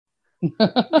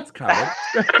It's coming.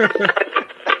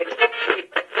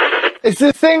 Is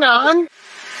this thing on?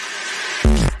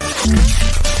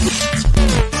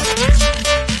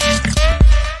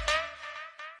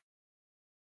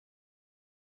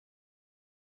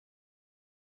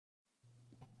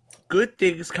 Good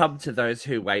things come to those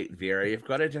who wait, Vera. You've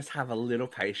got to just have a little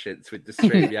patience with the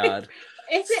StreamYard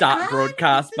start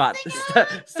broadcast button.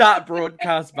 Start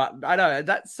broadcast button. I know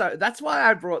that's why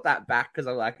I brought that back, because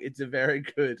I'm like, it's a very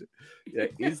good.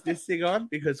 Is this thing on?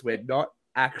 Because we're not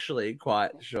actually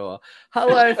quite sure.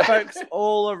 Hello, folks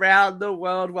all around the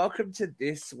world. Welcome to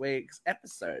this week's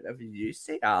episode of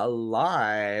UCR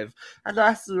Live. A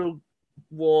nice little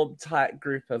warm, tight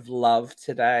group of love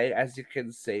today, as you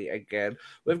can see. Again,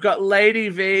 we've got Lady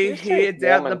V here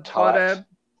down the bottom.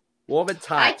 Warm and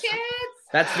tight. Hi, kids.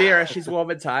 That's Vera. She's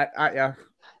warm and tight, aren't you?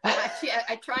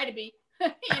 I try to be.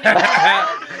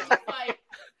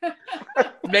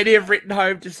 Many have written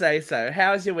home to say so.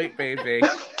 How's your week been, V? It's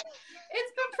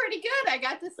been pretty good. I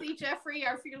got to see Jeffrey,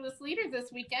 our fearless leader,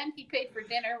 this weekend. He paid for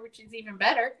dinner, which is even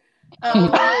better.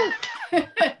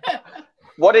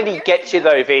 What did he get you,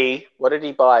 though, V? What did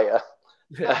he buy you?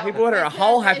 He bought her a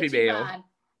whole Happy Meal.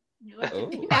 Not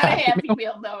a Happy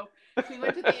Meal, though. We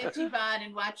went to the Ichiban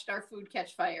and watched our food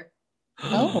catch fire.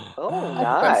 Oh,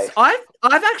 nice.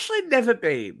 I've actually never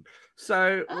been.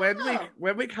 So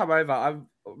when we come over, I'm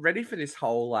ready for this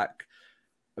whole like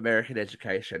American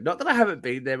education. Not that I haven't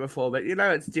been there before, but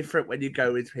it's different when you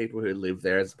go with people who live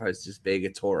there as opposed to just being a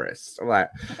tourist. I'm like,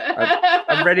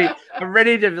 I'm ready. I'm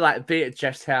ready to like be at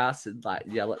Jeff's house and like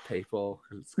yell at people.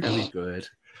 It's gonna be good.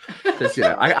 Because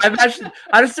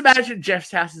I just imagine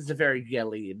Jeff's house is a very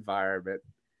yelly environment.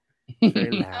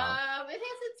 Very loud. It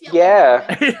has its yelly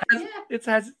moments. It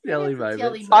has its yelly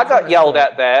moments. I got yelled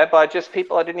at there by just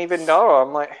people I didn't even know.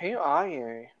 I'm like, who are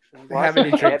you? How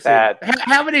many drinks in?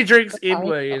 How many drinks in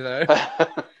were you though?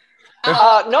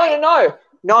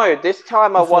 No. This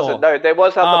time I wasn't. No, there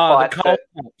was other fights.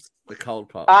 The cold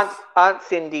pops. Aunt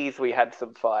Cindy's. We had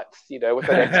some fights. With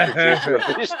an extra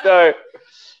juice. So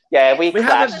yeah, we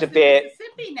clashed a bit.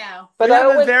 Now. But we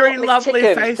have a very lovely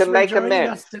face to make rejoining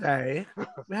us today.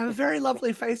 We have a very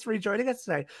lovely face rejoining us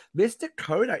today. Mr.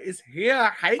 Coda is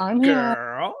here. Hey, I'm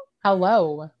girl. Here.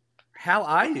 Hello. How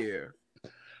are you?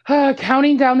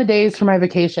 Counting down the days for my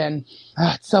vacation.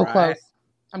 It's so close.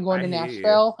 I'm going to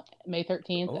Nashville May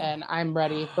 13th, and I'm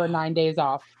ready for 9 days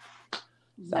off.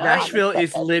 So Nashville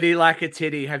is litty like a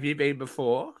titty. Have you been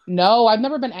before? No, I've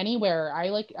never been anywhere. I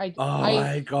like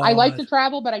to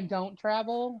travel, but I don't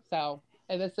travel. So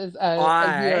this is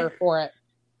a year for it.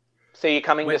 So you're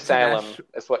coming to Salem,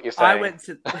 is what you're saying. I went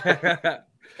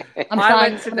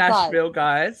to Nashville,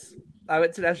 guys. I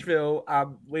went to Nashville.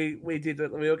 We were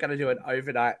going to do an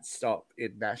overnight stop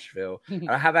in Nashville. And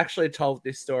I have actually told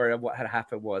this story of what had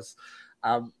happened was,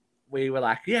 we were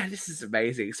like, yeah, this is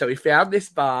amazing. So we found this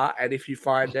bar, and if you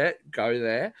find it, go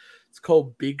there. It's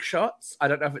called Big Shots. I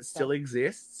don't know if it still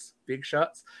exists. Big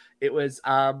Shots. It was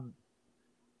 $5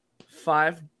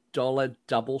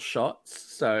 double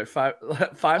shots. So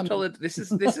 $5.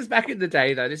 This is back in the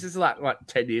day though. This is like what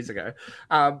 10 years ago.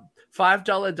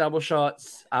 $5 double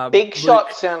shots. Big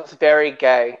Shot sounds very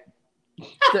gay.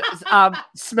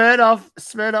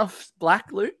 Smirnoff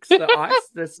Black Lukes,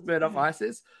 the Smirnoff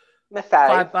ices.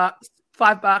 $5.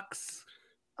 $5.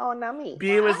 Oh, nummy.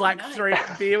 Beer was like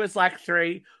 $3.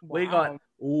 Wow. We got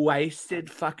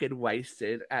fucking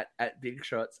wasted at Big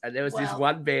Shots. And there was this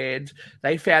one band,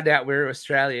 they found out we were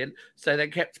Australian, so they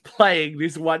kept playing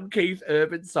this one Keith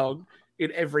Urban song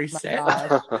in every set.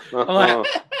 I'm like,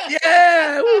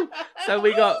 yeah. Woo. So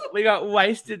we got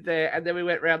wasted there, and then we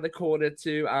went round the corner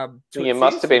to you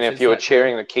must have been if you were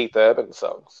cheering the Keith Urban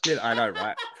songs. Yeah, I know,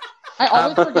 right? I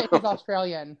always forget he's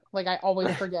Australian. Like I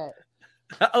always forget.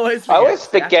 I always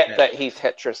forget that he's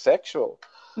heterosexual.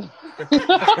 Then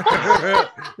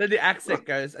the accent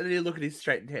goes, and then you look at his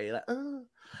straightened hair, you're like, oh.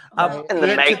 And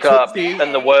the makeup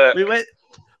and the work.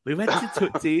 We went to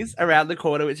Tootsie's around the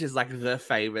corner, which is like the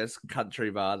famous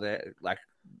country bar there. Like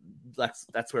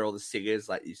that's where all the singers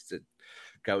like used to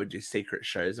go and do secret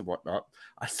shows and whatnot.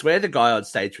 I swear the guy on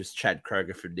stage was Chad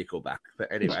Kroeger from Nickelback.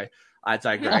 But anyway, I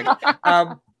digress.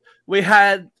 I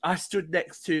stood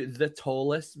next to the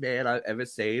tallest man I've ever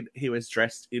seen. He was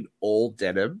dressed in all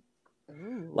denim.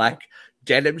 Ooh. Like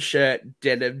denim shirt,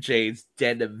 denim jeans,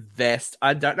 denim vest.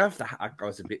 I don't know if I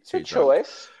was a bit too drunk.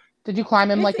 Choice. Did you climb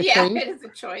him like a tree? Yeah, it is a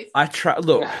choice.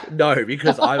 No,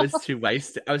 because I was too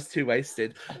wasted.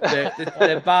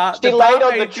 The bar. She laid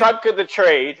on the trunk of the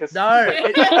tree. No,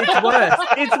 it's worse.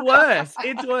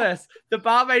 It's worse. The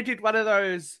barmaid did one of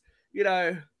those,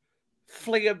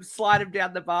 slide him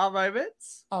down the bar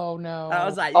moments. Oh no! And I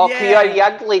was like, Coyote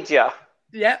uglied you.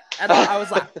 Yep. And I was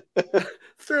like,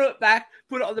 threw it back,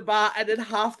 put it on the bar, and then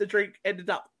half the drink ended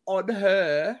up on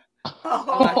her.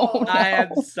 I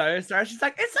am so sorry. She's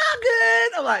like, it's all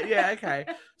good. I'm like, yeah, okay.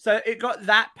 So it got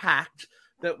that packed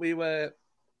that we were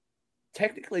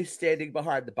technically standing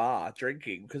behind the bar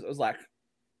drinking because it was like,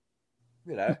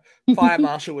 fire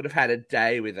marshal would have had a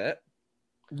day with it.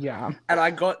 Yeah. And I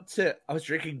was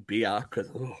drinking beer because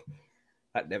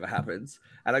that never happens.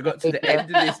 And I got to the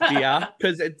end of this beer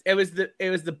because it was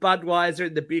the Budweiser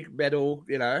and the big metal,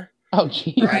 Oh,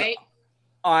 geez. Right.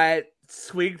 I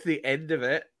swigged the end of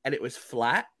it and it was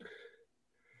flat.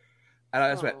 And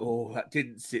I just went, that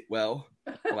didn't sit well.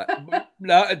 I'm like,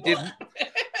 no, it didn't.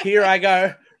 Here I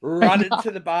go, run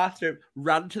to the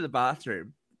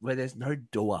bathroom where there's no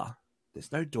door.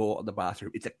 There's no door on the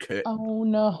bathroom. It's a curtain. Oh,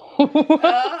 no.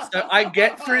 So I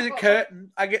get through the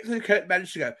curtain,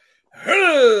 manage to go,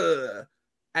 "Huh!"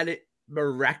 And it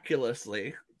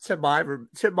miraculously, to my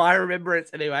remembrance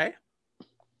anyway,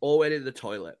 all went in the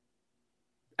toilet.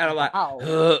 And I'm like,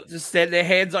 just standing there,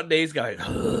 hands on knees, going,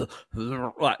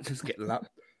 like, just getting up.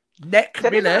 Next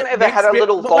minute, ever had a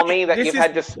little vommy that you've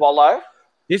had to swallow?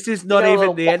 This is not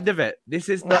even the end of it. This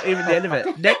is not even the end of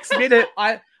it. Next minute,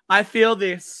 I feel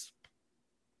this.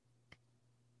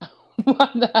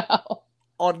 What the hell?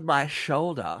 On my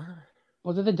shoulder.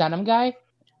 Was it the denim guy?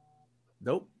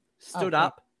 Nope. Stood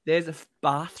up. There's a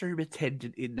bathroom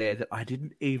attendant in there that I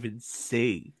didn't even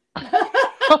see.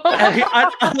 I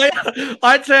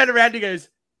turn around and he goes,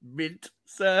 "Mint,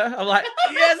 sir." I'm like,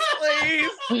 "Yes,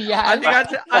 please." Yeah. I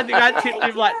think I tipped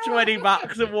him like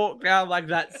 $20 and walked out. I'm like,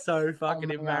 that's so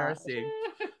fucking embarrassing.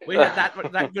 We had that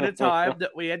good a time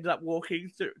that we ended up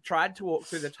tried to walk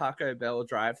through the Taco Bell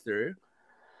drive-through.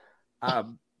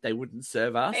 They wouldn't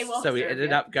serve us, so we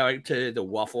ended up going to the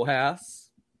Waffle House.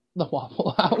 The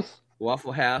Waffle House.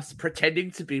 Waffle House, pretending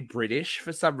to be British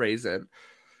for some reason,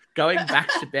 going back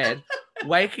to bed,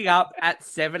 waking up at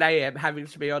 7 a.m, having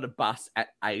to be on a bus at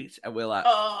 8, and we're like,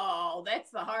 oh,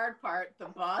 that's the hard part, the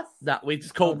bus. No, we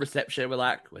just called reception. We're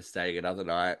like, we're staying another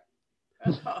night.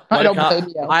 I don't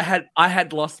blame you. I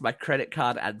had lost my credit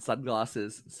card and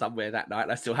sunglasses somewhere that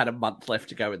night. I still had a month left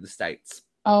to go in the States.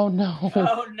 Oh no!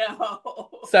 Oh no!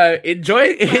 So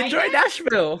enjoy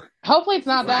Nashville. Hopefully it's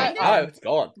not that. Oh, it's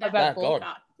gone. That's gone.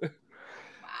 Wow.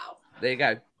 There you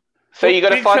go. So you got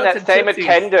to Big find shots that and same tootsies.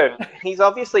 attendant. He's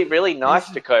obviously really nice,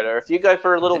 Dakota. If you go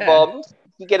for a little bomb,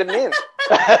 you get a mint.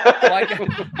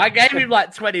 I gave him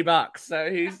like $20, so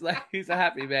he's a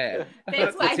happy man.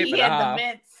 That's why he had the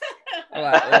mints. I'm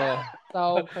like,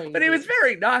 So crazy. But he was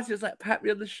very nice. He was like, pat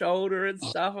me on the shoulder and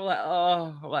stuff. I'm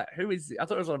like, who is he? I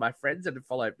thought it was one of my friends that had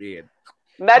followed me in.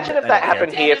 Imagine if that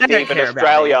happened here, They don't Steve, in care about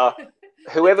Australia.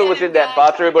 Whoever was in that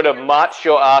bathroom would have marched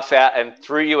your ass out and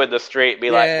threw you in the street and be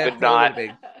like, good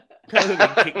night. Probably been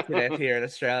kicked to death here in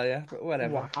Australia, but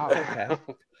whatever. Wow. Okay.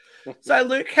 So,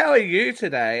 Luke, how are you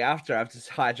today after I've just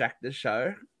hijacked the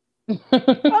show? No,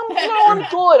 I'm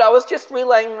good. I was just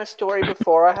relaying my story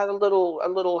before. I had a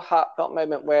little heartfelt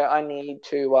moment where I need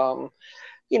to, well,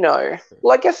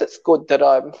 I guess it's good that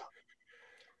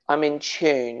I'm in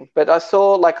tune. But I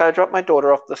saw, I dropped my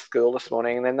daughter off to school this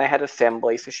morning, and then they had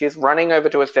assembly. So she's running over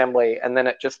to assembly, and then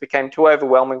it just became too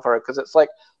overwhelming for her because it's like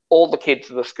all the kids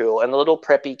of the school, and the little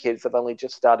preppy kids have only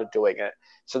just started doing it.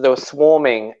 So they were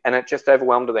swarming, and it just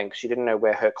overwhelmed her then because she didn't know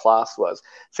where her class was.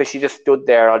 So she just stood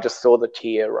there, and I just saw the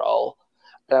tear roll.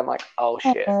 And I'm like, oh,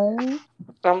 shit.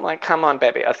 I'm like, come on,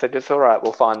 baby. I said, it's all right.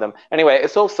 We'll find them. Anyway,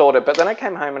 it's all sorted. But then I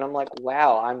came home, and I'm like,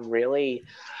 wow, I'm really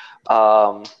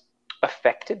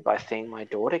affected by seeing my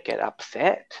daughter get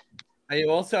upset. Are you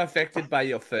also affected by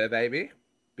your fur baby?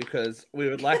 Because we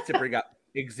would like to bring up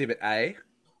Exhibit A.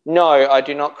 No, I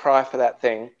do not cry for that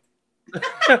thing.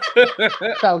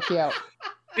 So cute.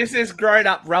 This is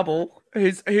grown-up Rubble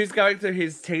who's going through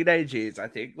his teenage years, I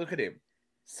think. Look at him.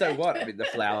 So what? I'm in the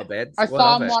flower beds. I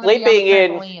saw him sleeping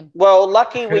in. Well,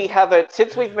 lucky we have it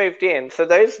since we've moved in. So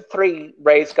those 3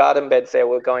 raised garden beds there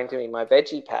were going to be my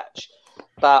veggie patch.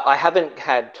 But I haven't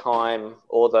had time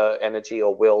or the energy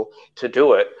or will to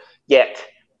do it yet.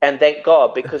 And thank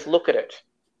God, because look at it.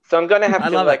 So I'm going to have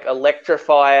to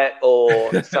electrify it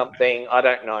or something. I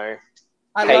don't know.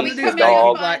 I love it. This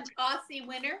dog. Aussie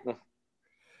winter.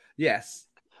 Yes.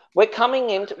 We're coming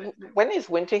into. When is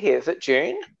winter here? Is it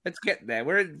June? It's getting there.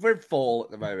 We're in fall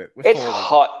at the moment. It's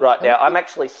hot right now. I'm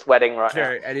actually sweating right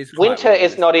now. It is winter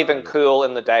is not even cool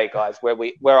in the day, guys.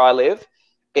 Where I live,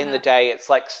 in the day it's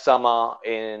like summer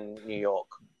in New York.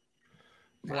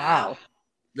 Wow.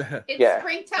 It's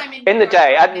springtime in the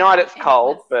day. At night it's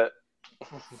cold, but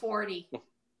 40.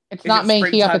 It's not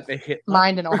making up its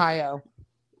mind in Ohio.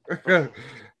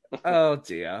 Oh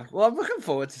dear. Well, I'm looking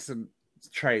forward to some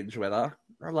strange weather.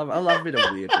 I love a bit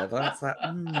of weird weather. It's like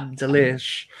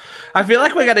delish. I feel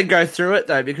like we're gonna go through it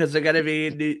though because we're gonna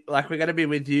be we're gonna be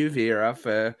with you, Vera,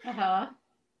 for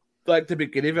like the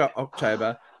beginning of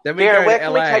October. Then we Vera, go to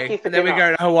LA, and then we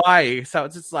go to Hawaii. So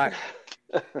it's just like,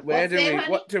 what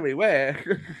do we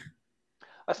wear?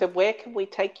 I said, where can we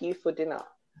take you for dinner?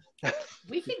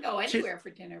 We can go anywhere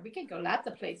for dinner. We can go lots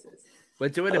of places. We're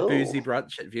doing a boozy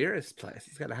brunch at Vera's place.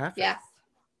 It's gonna happen. Yes.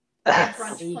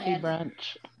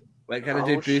 Brunch. We're gonna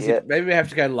do boozy. Shit. Maybe we have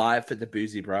to go live for the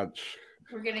boozy brunch.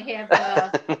 We're gonna have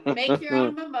make your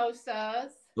own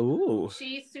mimosas. Ooh.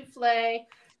 Cheese souffle,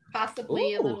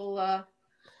 possibly a little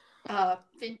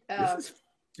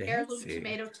heirloom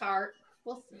tomato tart.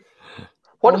 We'll see.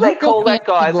 What do they call that,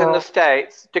 guys, in the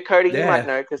States? Dakota, you might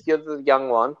know because you're the young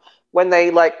one. When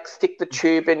they stick the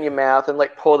tube in your mouth and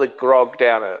pour the grog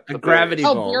down it. A gravity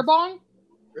bong. Beer bong?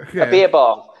 Yeah. A beer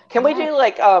bong. Can we do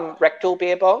rectal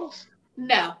beer bongs?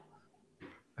 No.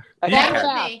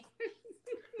 I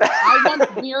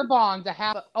want beer bong to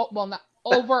have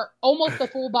over almost a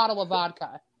full bottle of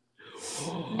vodka.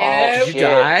 No. You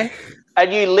die?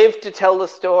 And you live to tell the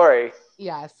story.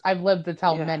 Yes, I've lived to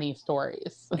tell many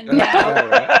stories.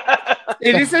 No.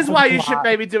 This is why you should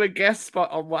maybe do a guest spot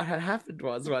on what had happened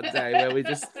one day, where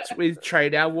we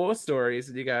trade our war stories,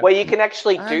 and you go. Well, you can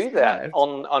actually do that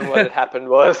on what had happened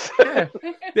was.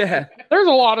 Yeah. There's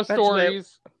a lot of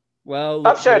stories. Well,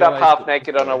 I've showed up half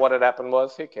naked on what had happened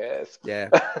was. Who cares? Yeah.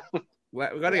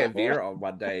 We've got to get Vera on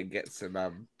one day and get some. I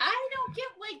don't get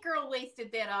white girl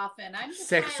wasted that often. I'm just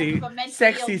sexy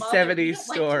 70s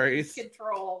stories.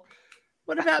 Control.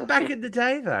 What about back in the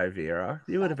day, though, Vera?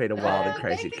 You would have been a wild and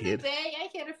crazy kid. Back in the day, I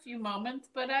had a few moments,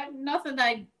 but nothing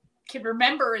I can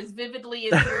remember as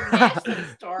vividly as your national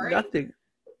story. Nothing.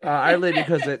 Only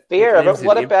because it. Vera, but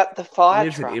what about the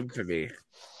fire truck? Lives in infamy.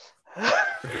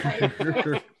 I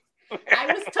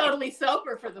was totally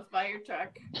sober for the fire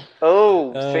truck.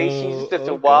 Oh, see, she's just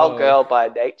a wild girl by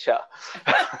nature.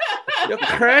 You're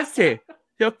crazy.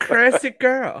 You're a crazy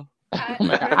girl.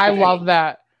 I love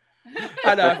that.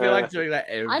 I know. I feel like doing that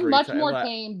every I'm much time. more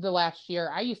tame the last year.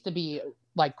 I used to be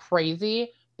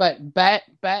crazy, but bet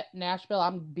Nashville,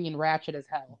 I'm being ratchet as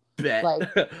hell. Bet.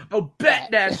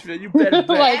 Bet Nashville. You better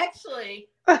bet. Actually,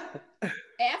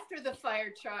 after the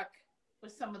fire truck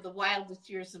was some of the wildest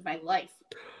years of my life.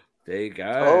 There you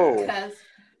go. Oh. Because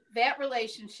that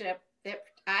relationship, that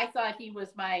I thought he was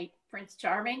my Prince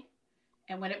Charming.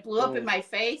 And when it blew up in my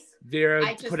face, Vera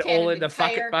put it all in the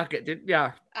bucket, didn't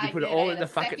you? You put it all in the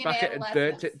bucket and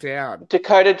burnt it down.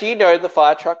 Dakota, do you know the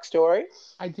fire truck story?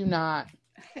 I do not.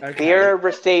 Okay. Vera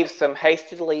received some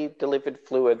hastily delivered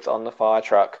fluids on the fire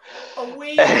truck.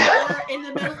 We were in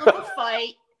the middle of a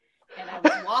fight, and I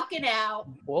was walking out.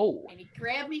 Whoa. And he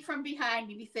grabbed me from behind,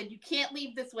 and he said, "You can't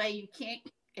leave this way. You can't."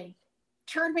 And he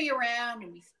turned me around,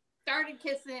 and we started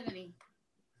kissing, and he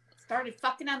started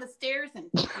fucking on the stairs, and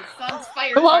his son's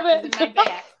fire truck was in my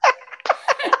back.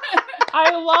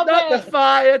 I love it. Not the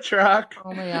fire truck.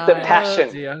 Oh my God. The passion.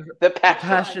 The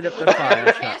passion of the fire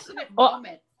truck. Passionate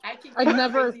moment. I've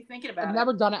never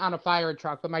done it on a fire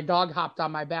truck, but my dog hopped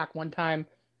on my back one time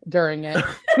during it.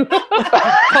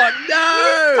 Oh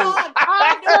no!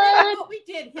 I know what we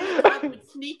did. His dog would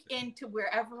sneak into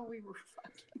wherever we were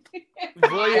fucking.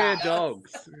 Voyeur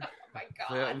dogs. Oh my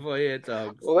God. Voyeur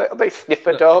dogs. Well, are they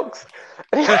sniffer dogs?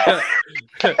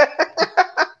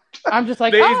 I'm just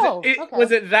like, okay.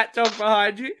 Was it that dog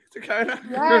behind you, Dakota?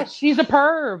 Yeah, she's a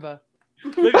perv.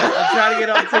 Look, I'm trying to get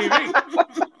on TV.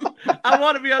 I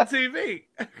want to be on TV.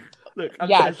 Look,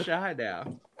 I'm so shy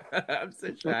now. I'm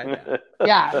so shy now.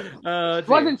 Yeah.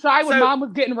 Wasn't shy when mom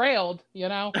was getting railed, you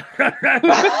know?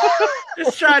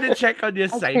 Just trying to check on your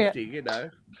safety, you know.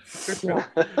 So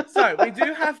we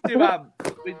do have to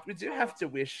we do have to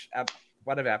wish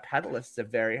one of our panelists a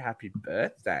very happy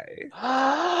birthday.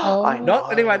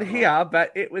 Not anyone here,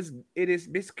 but it is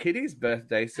Miss Kitty's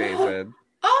birthday season.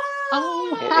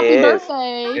 Oh, happy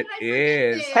birthday! It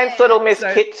is. Hence, little Miss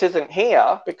Kitts isn't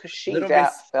here because she's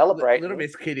out celebrating. Little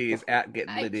Miss Kitty is out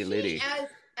getting litty. She has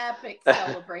epic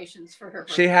celebrations for her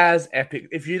birthday. She has epic.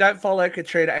 If you don't follow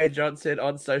Katrina A. Johnson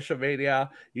on social media,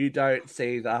 you don't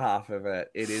see the half of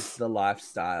it. It is the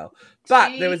lifestyle.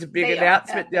 But there was a big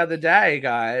announcement the other day,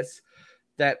 guys,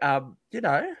 that you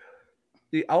know,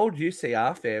 the old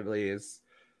UCR family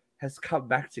has come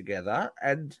back together,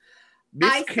 and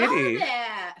Miss Kitty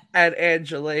and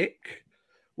Angelique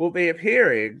will be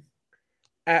appearing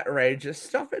at Rangers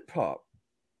Stop and Pop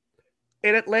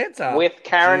in Atlanta with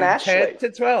Karen Ashley. 10th to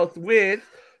 12th with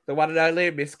the one and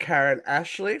only Miss Karen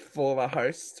Ashley, former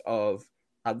host of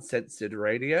Uncensored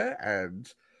Radio,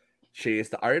 and she is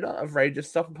the owner of Rangers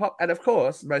Stop and Pop, and of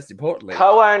course, most importantly,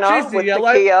 co-owner she's the with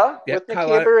yellow Nakia, with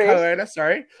Nakia Barris, co-owner,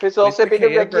 sorry, who's also been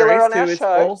a regular on our who show.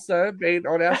 has also been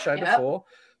on our show before.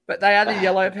 But they are the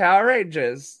Yellow Power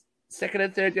Rangers, second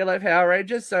and third Yellow Power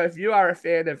Rangers. So if you are a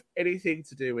fan of anything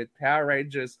to do with Power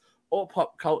Rangers or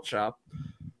pop culture,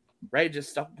 Rangers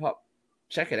Stop and Pop,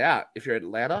 check it out. If you're in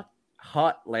Atlanta,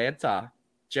 Hotlanta.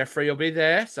 Jeffrey will be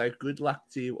there, so good luck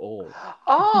to you all.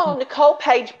 Oh, Nicole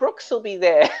Page Brooks will be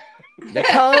there.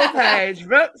 Nicole Page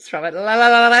Brooks from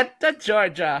Atlanta,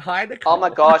 Georgia. Hi, Nicole. Oh my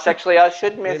gosh, actually, I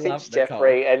should message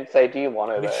Jeffrey and say, do you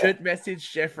want her there? We should message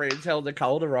Jeffrey and tell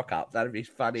Nicole to rock up. That'd be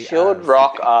funny. She would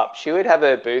rock up. She would have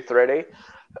her booth ready.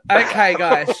 Okay,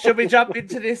 guys, should we jump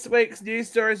into this week's news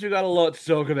stories? We've got a lot to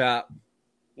talk about.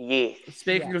 Yeah.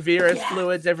 Speaking of Vera's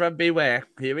fluids, everyone beware.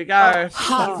 Here we go.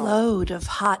 Hot load of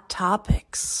hot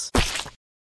topics.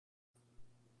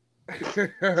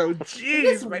 Oh, jeez.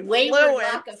 This wayward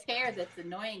lock of hair that's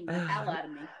annoying the hell out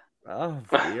of me. Oh,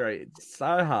 Vera, it's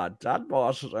so hard done,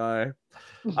 boss. All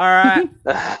right.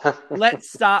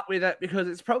 Let's start with it because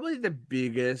it's probably the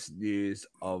biggest news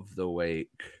of the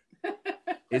week.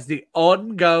 Is the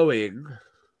ongoing,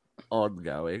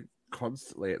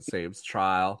 constantly it seems,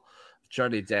 trial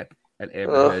Johnny Depp and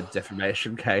Amber Heard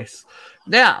defamation case.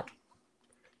 Now,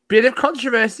 bit of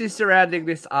controversy surrounding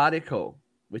this article,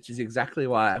 which is exactly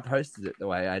why I posted it the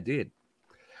way I did.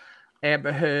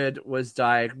 Amber Heard was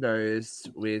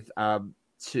diagnosed with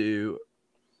 2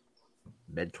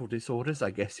 mental disorders,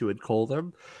 I guess you would call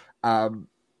them,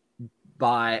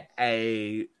 by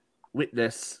a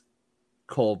witness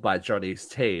called by Johnny's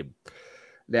team.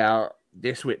 Now,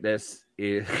 this witness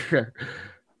is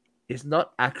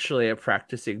not actually a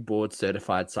practicing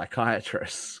board-certified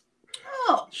psychiatrist.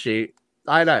 Oh. She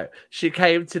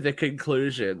came to the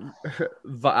conclusion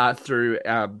through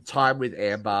time with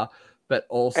Amber, but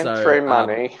also and through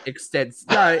money.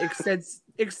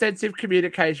 Extensive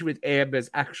communication with Amber's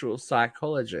actual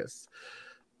psychologist.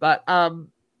 But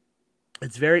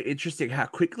it's very interesting how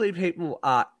quickly people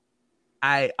are.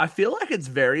 I feel like it's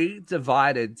very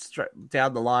divided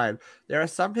down the line. There are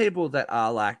some people that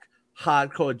are like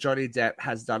hardcore Johnny Depp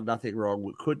has done nothing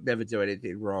wrong, could never do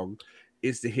anything wrong,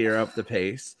 is the hero of the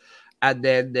piece. And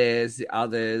then there's the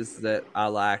others that are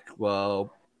like,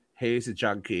 well, he's a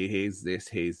junkie, he's this,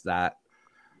 he's that.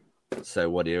 So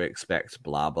what do you expect?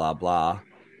 Blah, blah, blah.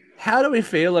 How do we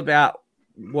feel about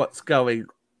what's going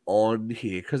on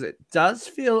here? Because it does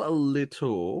feel a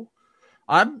little...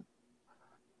 I'm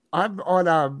on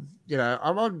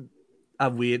I'm on a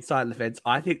weird side of the fence.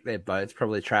 I think they're both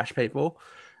probably trash people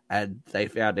and they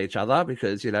found each other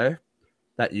because, that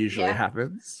usually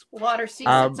happens. Water sees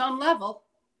its own level.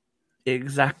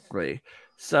 Exactly.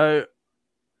 So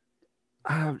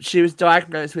she was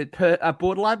diagnosed with a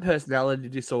borderline personality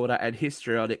disorder and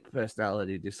histrionic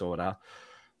personality disorder.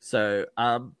 So,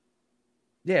 how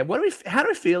do we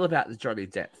feel about the Johnny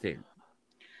Depp thing?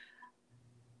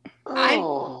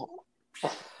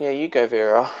 Yeah, you go,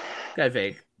 Vera. Go,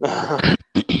 Vig.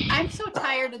 I'm so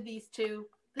tired of these two.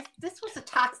 This was a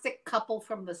toxic couple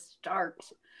from the start.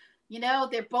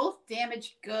 They're both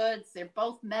damaged goods. They're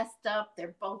both messed up.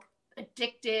 They're both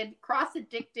addicted,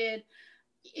 cross-addicted.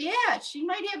 Yeah, she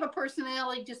might have a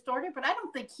personality disorder, but I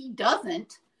don't think he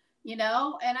doesn't, and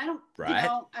I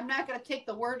don't, I'm not going to take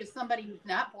the word of somebody who's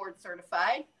not board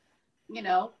certified,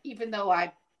 even though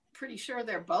I'm pretty sure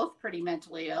they're both pretty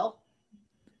mentally ill.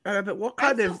 But what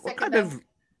kind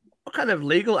of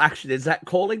legal action is that?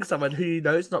 Calling someone who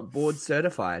is not board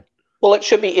certified? Well, it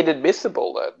should be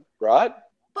inadmissible then, right?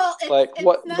 Well,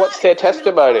 what's their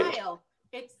testimony?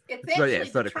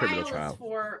 It's not a criminal trial.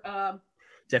 For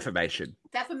defamation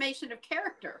of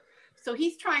character. So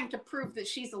he's trying to prove that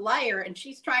she's a liar, and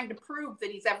she's trying to prove that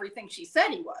he's everything she said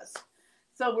he was.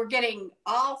 So we're getting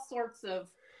all sorts of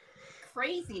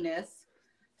craziness.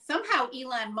 Somehow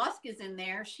Elon Musk is in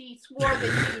there. She swore that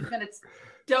she was going to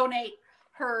donate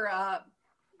her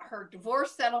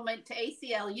divorce settlement to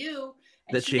ACLU,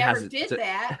 and she never did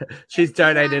that. She's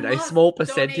donated a small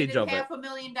percentage of it.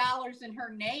 $500,000 in her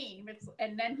name,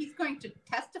 and then he's going to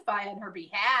testify on her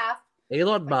behalf.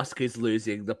 Elon Musk is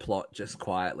losing the plot just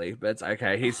quietly, but it's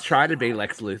okay. He's trying to be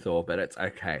Lex Luthor, but it's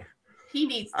okay. He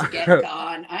needs to get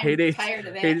gone. I'm tired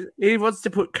of that. He wants to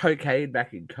put cocaine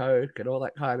back in Coke and all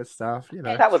that kind of stuff.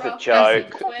 That was a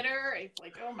joke. Twitter, it's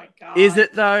like, oh my god. Is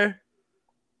it though?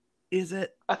 Is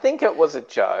it? I think it was a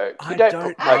joke. I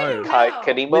don't know. Coke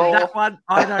anymore. With that one,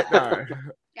 I don't know.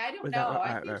 I don't know.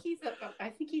 I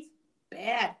think he's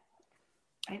bad.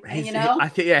 I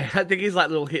think he's like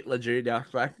little Hitler Jr.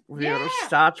 Like, we're going to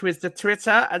start with the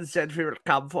Twitter and then we will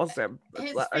come for them.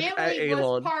 His like, family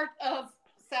was part of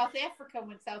South Africa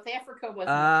when South Africa was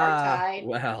apartheid.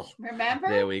 Well, remember?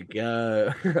 There we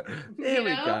go. There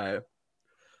we go.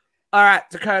 All right,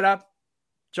 Dakota,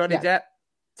 Johnny Depp,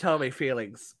 tell me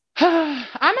feelings. I'm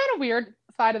on a weird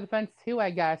side of the fence too, I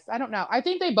guess. I don't know. I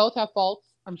think they both have faults,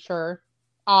 I'm sure.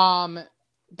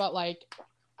 But like,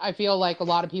 I feel like a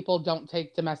lot of people don't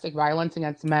take domestic violence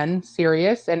against men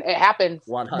serious, and it happens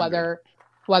 100.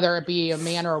 whether it be a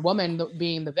man or a woman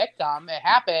being the victim, it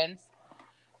happens.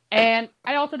 And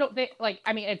I also don't think,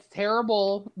 it's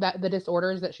terrible that the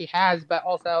disorders that she has, but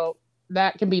also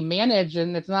that can be managed,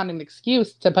 and it's not an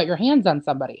excuse to put your hands on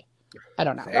somebody. I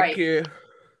don't know. Thank you.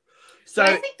 So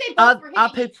I think they both were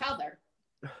hitting each other.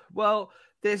 Well,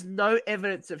 there's no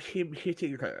evidence of him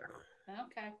hitting her.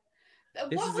 Okay.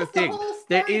 This what is was the thing.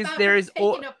 There is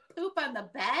taking a poop on the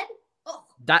bed? Oh.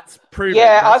 That's proven.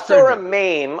 Yeah, That's I saw proven.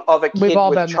 a meme of a kid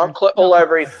with chocolate all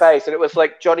over his face, and it was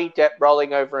like Johnny Depp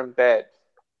rolling over in bed.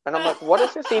 And I'm like, what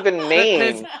does this even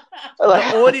mean?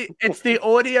 It's the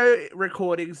audio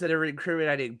recordings that are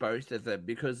incriminating both of them,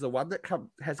 because the one that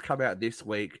has come out this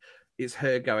week is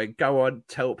her going, go on,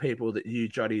 tell people that you,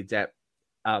 Johnny Depp,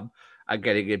 are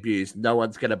getting abused. No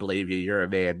one's going to believe you. You're a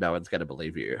man. No one's going to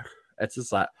believe you. It's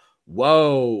just like,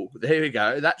 whoa, there we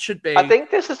go. That should be... I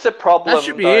think this is the problem, that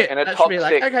should be it. In a that toxic... should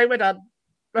be like, okay, we're done.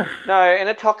 No, in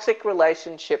a toxic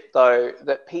relationship, though,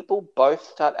 that people both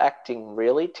start acting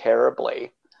really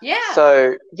terribly. Yeah.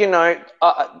 So,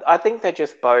 I think they're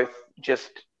just both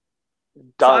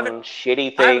done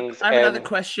shitty things. I have another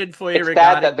question for you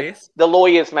regarding this. The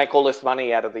lawyers make all this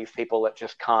money out of these people that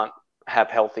just can't have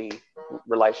healthy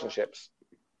relationships.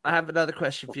 I have another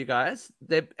question for you guys.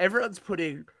 Everyone's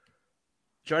putting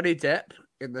Johnny Depp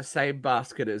in the same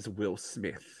basket as Will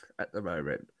Smith at the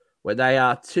moment, where they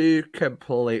are two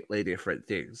completely different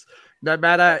things. No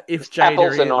matter if Jada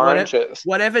apples and oranges,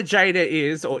 whatever Jada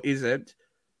is or isn't,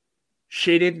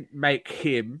 she didn't make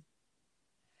him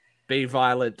be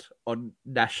violent on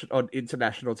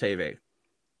international TV.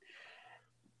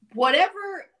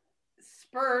 Whatever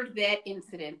spurred that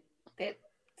incident, that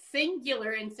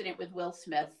singular incident with Will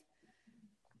Smith,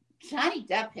 Johnny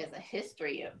Depp has a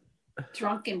history of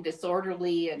drunken,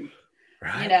 disorderly, and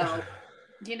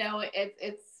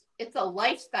it's a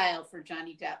lifestyle for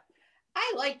Johnny Depp.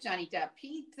 I like Johnny Depp.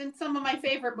 He's in some of my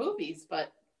favorite movies,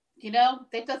 but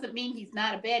that doesn't mean he's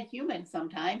not a bad human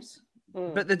sometimes.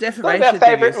 But the defamation. Some of our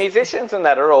favorite musicians and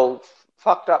that are all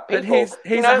fucked up people. But he's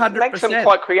 100%. Makes them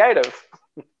quite creative.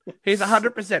 He's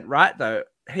 100% right, though.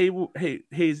 He's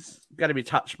going to be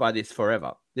touched by this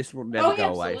forever. This will never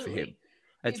go away for him.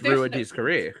 It's ruined his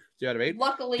career. Do you know what I mean?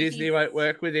 Luckily, Disney won't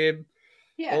work with him.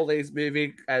 Yeah. All these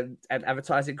movie and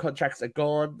advertising contracts are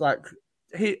gone. Like,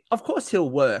 of course he'll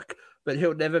work, but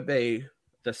he'll never be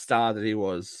the star that he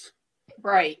was.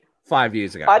 Right. 5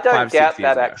 years ago. I don't doubt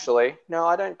that, actually. No,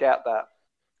 I don't doubt that.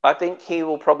 I think he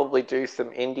will probably do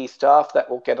some indie stuff that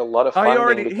will get a lot of funding.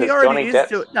 He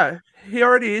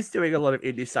already is doing a lot of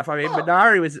indie stuff. I mean,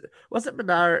 Minari wasn't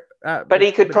Minari. But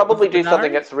he could probably do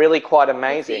something that's really quite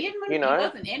amazing. He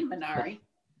wasn't in Minari.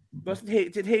 Wasn't he?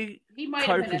 Did he? He might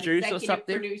co-produce have been an or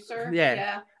something? Producer.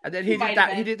 Yeah. And then he did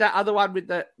that. He did that other one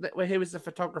with where he was the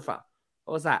photographer.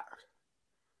 What was that?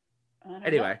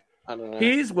 Anyway. I don't know.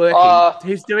 He's working.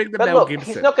 He's doing the Mel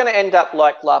Gibson. He's not going to end up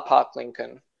like La Park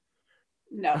Lincoln.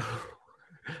 No.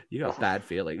 You got bad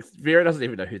feelings. Vera doesn't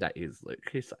even know who that is, Luke.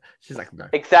 She's like, no.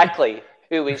 Exactly.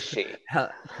 Who is she? All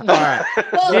right.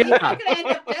 Well, he's not going to end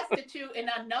up destitute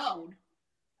and unknown.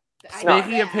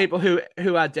 Speaking of people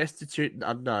who are destitute and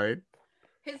unknown,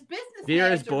 his business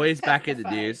Vera's boy is back in the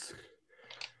news.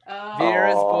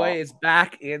 Vera's boy is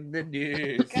back in the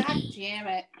news. God damn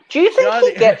it. Do you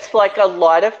think he gets like a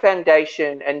lighter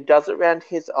foundation and does it around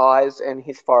his eyes and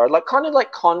his forehead? Like kind of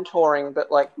like contouring, but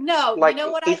like no, like you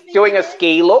know what he's doing a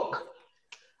ski look?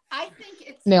 I think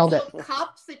it's nailed little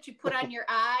cups that you put on your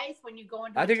eyes when you go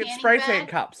into I think a it's spray tan bed.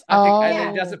 cups. And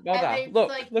it doesn't bother.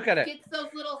 Look at it. Gets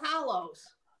those little hollows.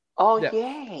 Oh,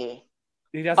 yeah.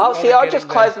 He doesn't I'll just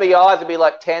close my eyes and be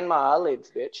like, tan my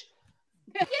eyelids, bitch.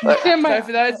 So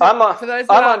for those I'm on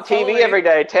TV every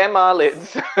day, tan my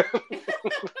eyelids.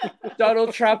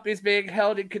 Donald Trump is being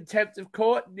held in contempt of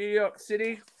court. New York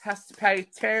City has to pay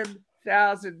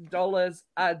 $10,000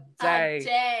 a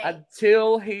day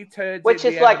until he turns which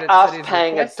in is like us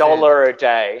paying $1 a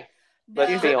day.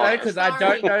 Let's be honest. Because I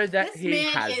don't know that he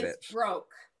has it.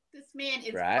 Broke. This man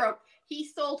is broke. He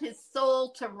sold his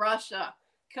soul to Russia.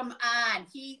 Come on.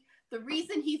 The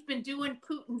reason he's been doing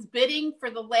Putin's bidding for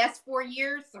the last 4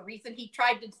 years, the reason he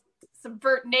tried to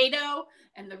subvert NATO,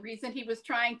 and the reason he was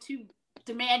trying to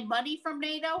demand money from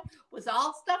NATO was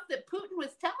all stuff that Putin was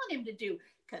telling him to do,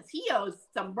 because he owes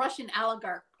some Russian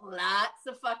oligarch lots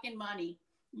of fucking money.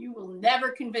 You will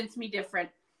never convince me different.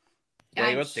 Yeah,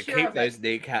 he wants to keep those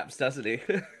kneecaps, doesn't he?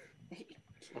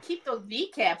 Keep those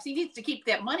kneecaps. He needs to keep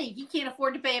that money. He can't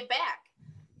afford to pay it back.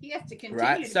 He has to continue.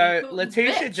 Right. So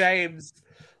Letitia James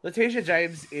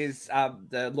is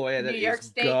the lawyer that New York is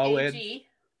State going. AG.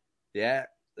 Yeah,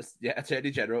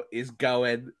 Attorney General is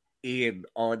going in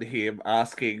on him,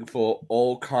 asking for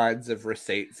all kinds of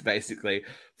receipts, basically,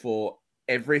 for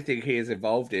everything he is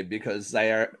involved in, because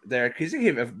they're accusing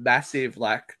him of massive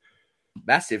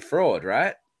fraud,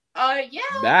 right? Yeah.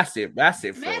 Massive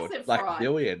fraud, like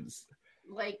billions.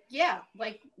 Like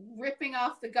ripping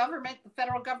off the government, the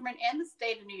federal government and the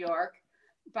state of New York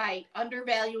by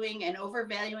undervaluing and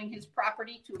overvaluing his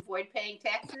property to avoid paying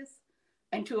taxes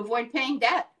and to avoid paying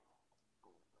debt.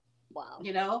 Wow.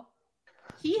 You know?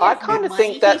 I kind of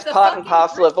think that's part and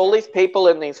parcel of all these people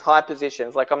in these high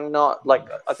positions. Like, I'm not, like,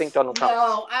 I think Donald Trump.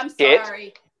 No, I'm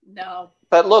sorry. No.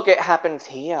 But look, it happens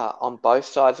here on both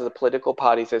sides of the political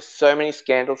parties. There's so many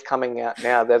scandals coming out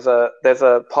now. There's a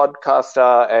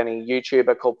podcaster and a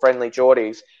YouTuber called Friendly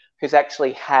Geordies who's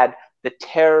actually had the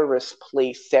terrorist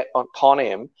police set upon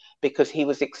him because he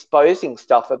was exposing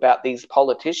stuff about these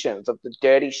politicians, of the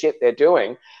dirty shit they're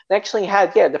doing. They actually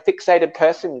had, the fixated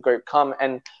person group come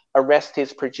and arrest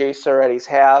his producer at his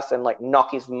house and, like,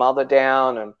 knock his mother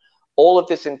down and all of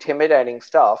this intimidating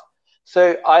stuff.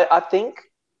 So I think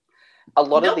a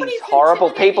lot of these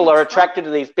horrible people are attracted to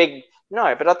these big...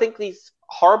 No, but I think these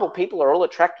horrible people are all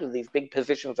attracted to these big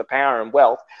positions of power and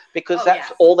wealth because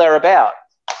that's all they're about,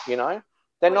 you know?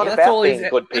 They're not about being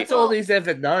good people. That's all he's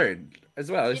ever known as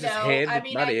well. It's just hand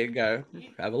money and go,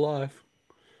 have a life.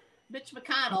 Mitch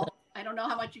McConnell, I don't know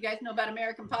how much you guys know about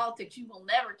American politics. You will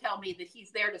never tell me that he's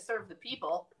there to serve the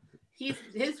people.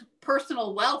 His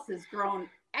personal wealth has grown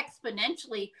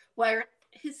exponentially, where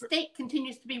his state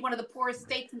continues to be one of the poorest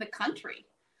states in the country,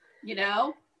 you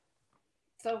know?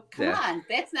 So come on,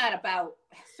 that's not about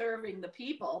serving the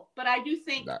people. But I do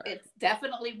think it's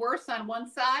definitely worse on one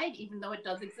side, even though it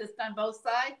does exist on both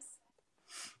sides,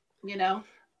 you know?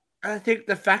 I think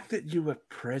the fact that you were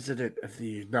president of the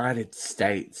United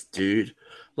States, dude,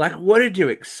 like, what did you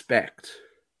expect?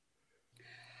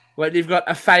 When you've got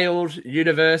a failed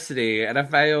university and a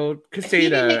failed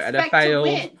casino and a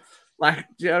failed, like,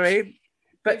 do you know what I mean?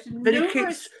 But he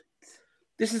keeps.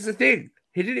 This is the thing.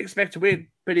 He didn't expect to win,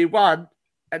 but he won,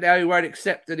 and now he won't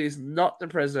accept that he's not the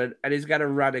president and he's going to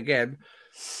run again.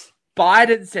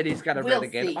 Biden said he's going to run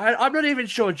again. I'm not even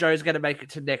sure Joe's going to make it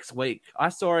to next week. I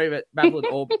saw him at Madeleine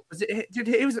Albright.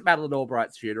 He was at Madeleine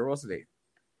Albright's funeral, wasn't he?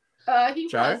 He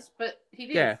was, but he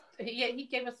did. Yeah. He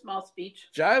gave a small speech.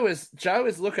 Joe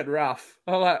was looking rough.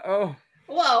 I'm like, oh.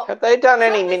 Well, have they done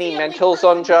any mini mentals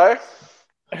on Joe?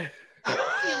 He's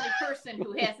the only person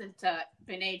who hasn't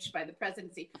been aged by the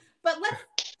presidency. But let's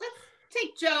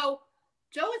take Joe.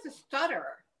 Joe is a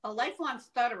stutterer, a lifelong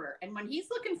stutterer, and when he's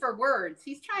looking for words,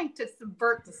 he's trying to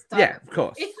subvert the stutter. Yeah, of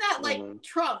course. It's not like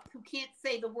Trump, who can't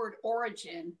say the word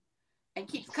origin and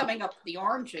keeps coming up with the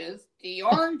oranges,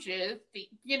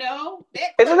 you know.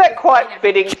 Isn't that quite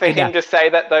fitting for him to say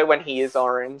that, though, when he is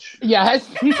orange? Yes.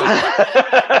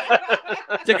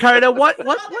 Dakota, what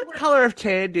color of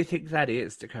tan do you think that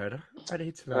is, Dakota? I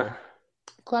need to know.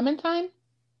 Clementine?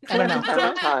 I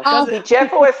don't know.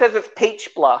 Jeff always says it's peach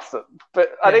blossom,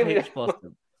 but I didn't. Peach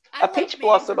blossom. A peach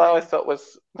blossom I always thought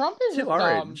was Trump is too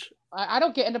orange. I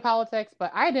don't get into politics, but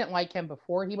I didn't like him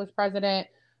before he was president.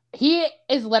 He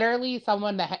is literally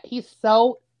someone that he's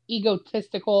so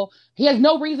egotistical. He has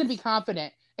no reason to be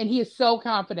confident, and he is so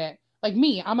confident. Like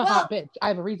me, I'm a hot bitch. I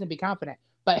have a reason to be confident.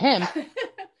 But him,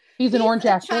 he's an orange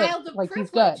ass bitch. Like,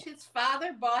 he's good. His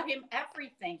father bought him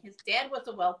everything. His dad was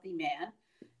a wealthy man,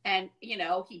 and you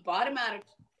know he bought him out of.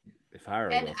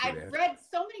 I've read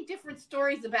so many different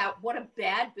stories about what a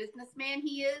bad businessman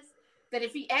he is. That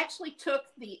if he actually took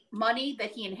the money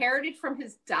that he inherited from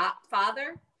his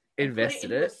father,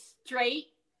 invested it into a straight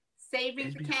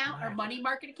savings account or money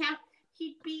market account,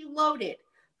 he'd be loaded.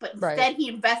 But instead, he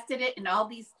invested it in all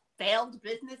these failed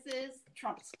businesses,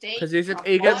 Trump State. Because he's an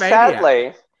egomaniac.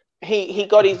 Sadly, he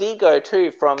got his ego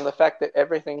too from the fact that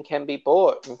everything can be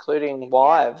bought, including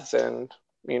wives and.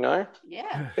 You know,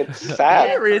 it's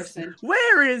sad.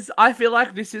 Where is? I feel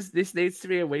like this needs to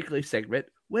be a weekly segment.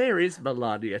 Where is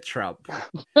Melania Trump?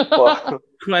 Well,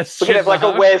 question. We could have like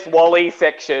a Where's Wally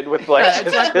section with like.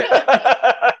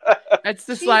 It's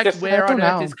just like where on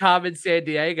earth is Carmen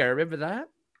Sandiego? Remember that?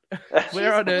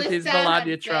 Where on earth is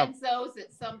Melania Trump? Benzos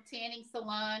at some tanning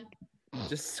salon.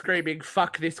 just screaming,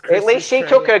 "Fuck this Christmas At least she tree,"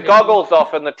 took her and people- goggles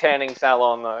off in the tanning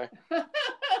salon, though.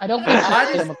 I don't think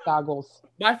I him with goggles.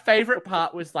 My favorite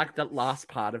part was like the last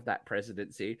part of that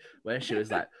presidency where she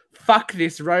was like, "Fuck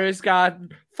this rose garden,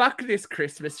 fuck this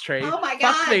Christmas tree, Oh my fuck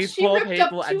God, these she poor ripped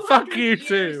people, up and fuck 200 you years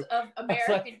too." of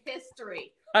American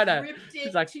history. I know. Ripped She's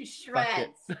it like, to "Fuck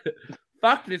shreds. it.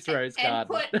 Fuck this rose And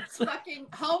garden." put fucking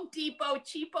Home Depot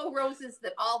cheapo roses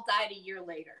that all died a year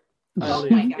later. Oh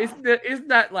my God. Isn't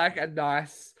that like a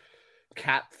nice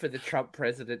cap for the Trump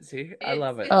presidency? I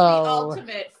love it. It's the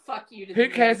ultimate fuck you to Who the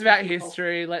cares American about people.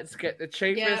 history? Let's get the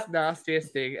cheapest, Yep.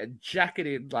 nastiest thing and jack it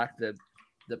in like the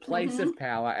place Mm-hmm. of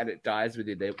power, and it dies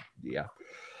within a year.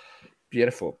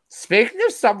 Beautiful. Speaking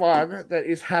of someone that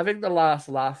is having the last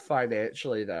laugh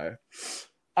financially, though,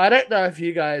 I don't know if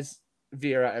you guys,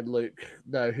 Vera and Luke,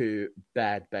 know who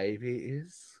Bad Baby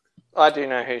is. I do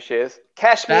know who she is.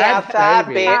 Cash me Bad outside,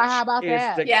 Baby. bitch. How about Is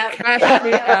that? the Yeah. Cash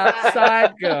Me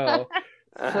Outside girl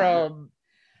from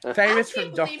I famous can't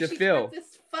from believe Dr. she's Phil. worth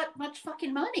this much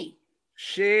fucking money.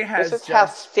 She has This is how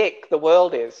just sick the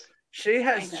world is. She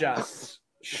has I know. just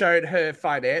showed her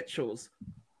financials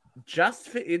just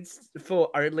for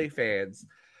OnlyFans.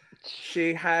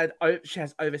 She has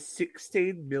over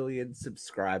 16 million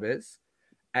subscribers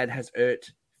and has earned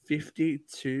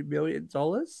 $52 million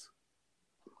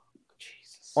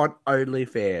on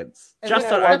OnlyFans. And Just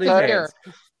you on know what, though? OnlyFans.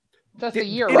 Just a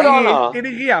year, In Good right? on her. In a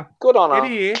year. Good on In a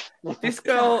her. year. This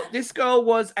girl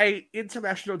was a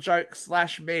international joke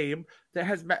 / meme that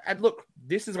has and look,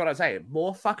 this is what I'm saying.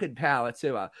 More fucking power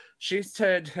to her. She's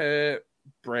turned her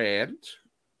brand,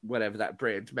 whatever that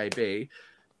brand may be,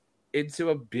 into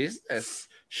a business.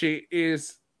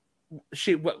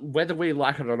 Whether we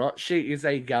like it or not, she is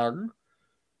a young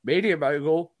media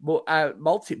mogul,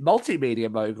 multimedia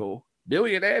mogul,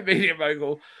 millionaire media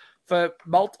mogul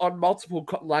on multiple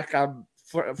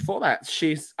formats.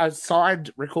 She's a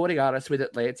signed recording artist with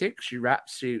Atlantic. She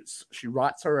raps. She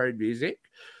writes her own music.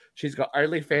 She's got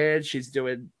OnlyFans. She's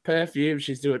doing perfume.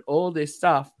 She's doing all this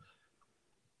stuff.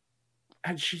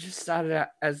 And she just started out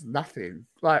as nothing,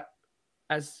 like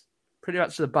as pretty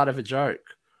much the butt of a joke.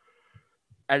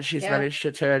 And she's managed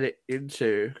to turn it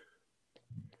into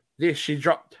this. She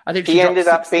ended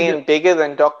up being bigger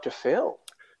than Dr. Phil.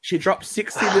 She dropped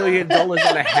 $60 million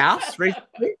on a house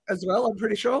recently as well, I'm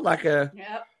pretty sure. Like Yep.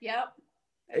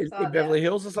 in Beverly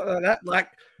Hills or something like that. Like,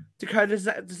 Dakota,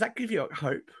 does that give you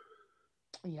hope?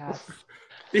 Yes.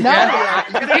 Yeah.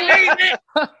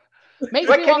 Makes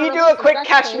But me can wanna you do release a quick sex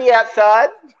catch tape. me outside?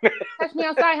 Catch me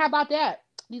outside. How about that?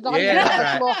 These are Yeah,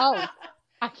 that's little hoes.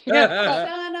 I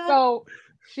can't. So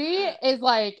she is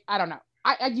like, I don't know.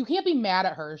 You can't be mad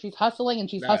at her. She's hustling and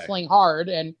she's hustling hard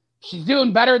and she's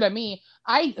doing better than me.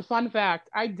 Fun fact,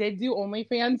 I did do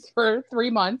OnlyFans for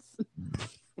 3 months.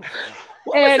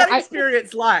 What was that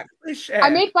experience like? Please share. I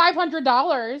made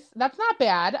 $500. That's not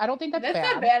bad. I don't think that's bad.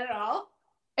 That's not bad at all.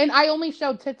 And I only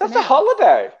showed tits That's and a ass.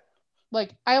 holiday.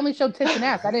 Like, I only showed tits and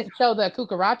ass. I didn't show the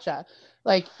cucaracha.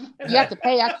 Like, you have to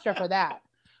pay extra for that.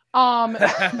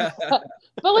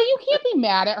 But like, you can't be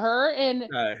mad at her. And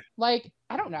like,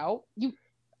 I don't know.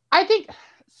 I think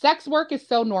sex work is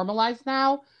so normalized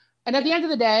now. And at the end of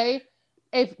the day,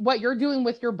 if what you're doing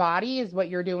with your body is what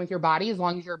you're doing with your body, as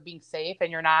long as you're being safe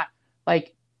and you're not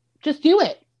like, just do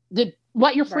it.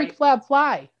 Let your freak flab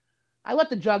fly. I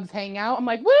let the jugs hang out. I'm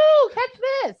like, woo, catch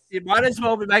this. You might as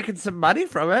well be making some money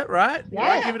from it, right? Yeah.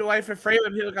 Why give it away for free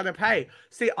when people are going to pay?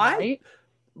 See,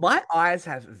 my eyes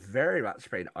have very much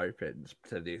been opened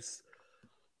to this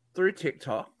through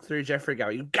TikTok, through Jeffrey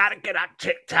going, you got to get on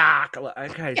TikTok. I'm like,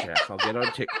 okay, Jeff, I'll get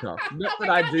on TikTok. Not that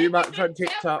I do much on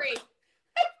TikTok.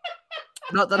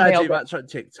 Not that I do much on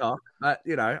TikTok, but,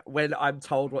 you know, when I'm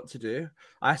told what to do,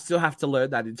 I still have to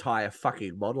learn that entire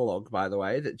fucking monologue, by the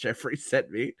way, that Jeffrey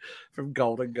sent me from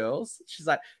Golden Girls. He's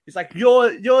like,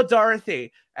 you're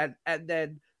Dorothy. And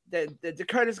then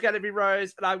Dakota's going to be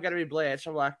Rose and I'm going to be Blanche.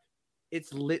 I'm like,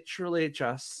 it's literally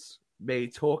just me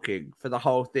talking for the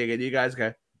whole thing. And you guys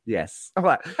go, yes. I'm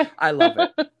like, I love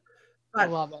it. I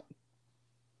love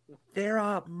it. There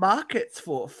are markets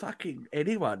for fucking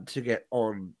anyone to get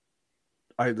on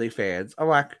OnlyFans. I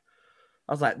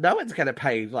was like, no one's going to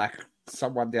pay like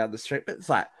someone down the street, but it's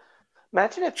like,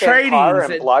 imagine if Vampire tradies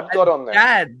and Blood got on there.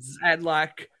 Dads and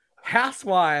like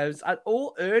housewives are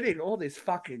all earning all this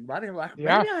fucking money. I'm like, maybe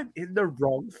I'm in the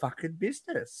wrong fucking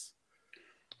business.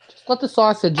 Just let the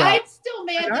sausage out. I'm still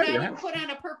mad that I didn't put on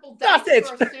a purple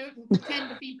dinosaur suit and pretend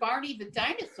to be Barney the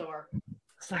dinosaur.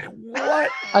 It's like, what?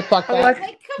 I fuck that.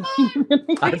 Like, come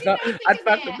on. I'd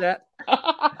fuck with that.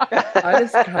 I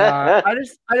just can't.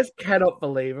 I just cannot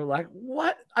believe it. Like,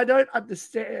 what? I don't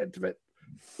understand, but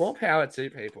more power to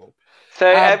people. So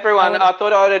everyone, I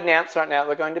thought I would announce right now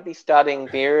we're going to be starting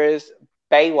Vera's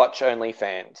Baywatch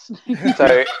OnlyFans.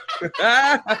 So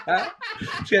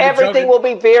everything will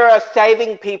be Vera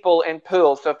saving people in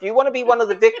pools. So if you want to be one of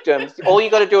the victims, all you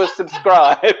got to do is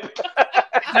subscribe.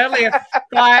 Only a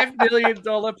 $5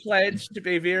 million pledge to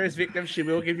be Vera's victim. She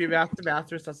will give you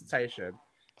mouth-to-mouth resuscitation.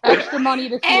 Extra money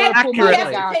to see her pull my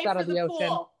gas out of the ocean.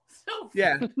 So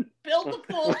Yeah. Build the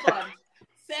pool fund.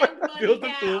 Send money Build the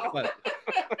now. pool fund.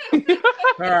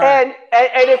 All right.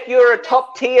 And if you're a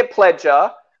top tier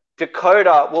pledger,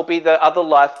 Dakota will be the other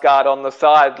lifeguard on the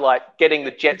side, like getting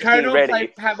the jet ski Dakota will ready. play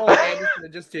Pamela Anderson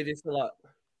and just do this a lot.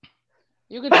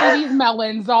 You can see these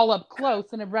melons all up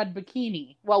close in a red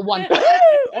bikini. Well, one.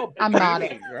 Oh, I'm not.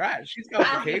 Right, she's got a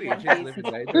bikini. She's living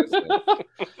dangerously.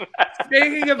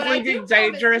 Speaking of living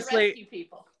dangerously,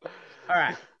 all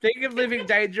right. Speaking of living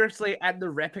dangerously and the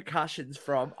repercussions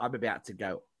from, I'm about to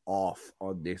go off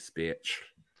on this bitch.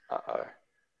 Uh-oh.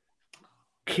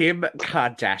 Kim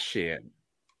Kardashian.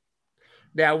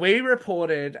 Now, we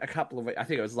reported a couple of weeks, I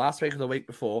think it was last week or the week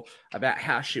before, about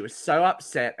how she was so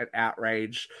upset and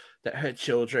outraged that her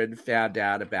children found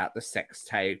out about the sex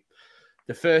tape.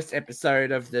 The first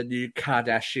episode of the new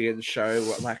Kardashian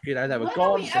show, like, you know, they were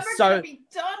gone. When are we ever so going to be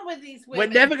done with these women?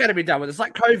 we're never going to be done with it. It's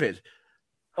like COVID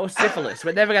or syphilis.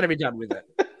 We're never going to be done with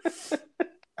it.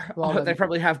 Well, they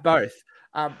probably have both.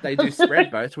 They do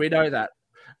spread both. We know that.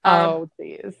 Oh,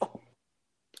 jeez.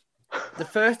 The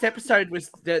first episode was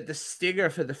the stinger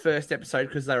for the first episode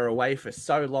because they were away for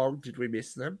so long. Did we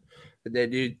miss them? And their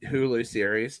new Hulu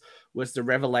series was the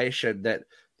revelation that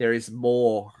there is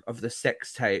more of the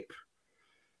sex tape.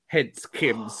 Hence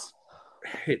Kim's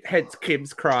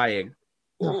crying.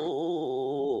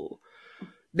 Ooh.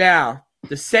 Now,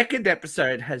 the second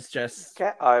episode has just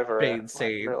Get over been it.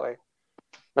 seen. Like,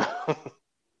 really.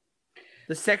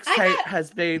 The sex tape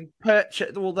has been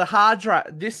purchased. Well, the hard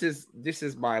drive. This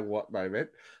is my what moment.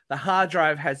 The hard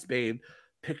drive has been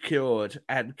procured,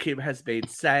 and Kim has been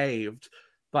saved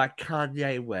by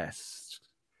Kanye West.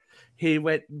 He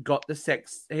went and got the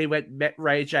sex. He went and met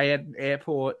Ray J at an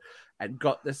airport and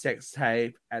got the sex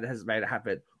tape, and has made it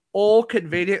happen. All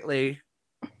conveniently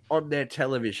on their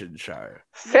television show.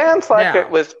 Sounds like Now, it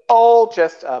was all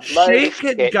just a load she of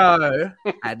can shit. go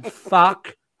and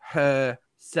fuck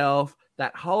herself.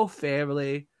 That whole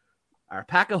family are a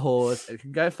pack of whores and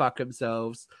can go fuck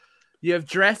themselves. You have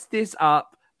dressed this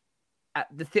up at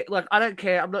the like, I don't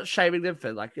care. I'm not shaming them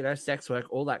for, like, you know, sex work,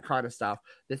 all that kind of stuff.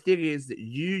 The thing is that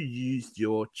you used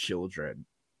your children,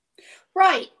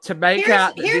 right, to make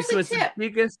out that this was tip. the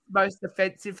biggest, most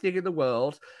offensive thing in the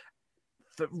world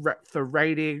for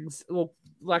ratings. Well,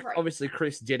 like, Right. Obviously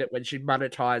Chris did it when she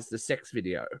monetized the sex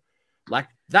video. Like,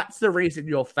 that's the reason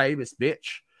you're famous,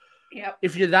 bitch. Yep.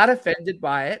 If you're that offended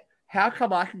by it, how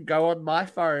come I can go on my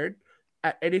phone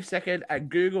at any second and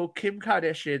Google Kim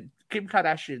Kardashian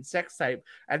sex tape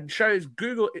and shows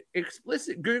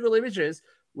explicit Google images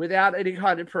without any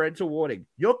kind of parental warning?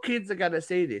 Your kids are going to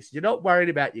see this. You're not worried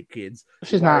about your kids.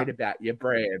 She's You're worried not. about your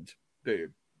brand.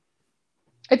 Boom.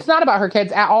 It's not about her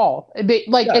kids at all.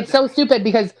 It's so stupid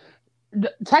because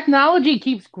technology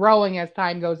keeps growing as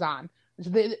time goes on.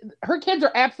 Her kids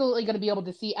are absolutely going to be able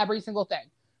to see every single thing.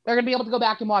 They're going to be able to go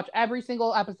back and watch every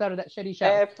single episode of that shitty show.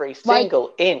 Every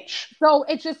single inch. So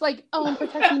it's just like, oh, I'm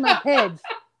protecting my kids.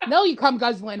 No, you come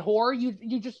guzzling whore.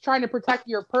 You just trying to protect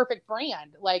your perfect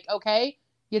brand. Like, okay,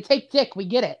 you take dick. We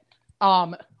get it.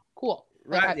 Cool.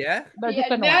 Right, yeah. They're just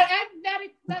annoying.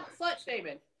 Not slut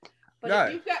shaming. But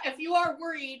No. if you are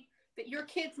worried that your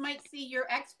kids might see your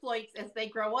exploits as they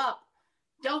grow up,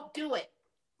 don't do it.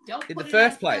 Don't In put the it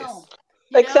first on place. film.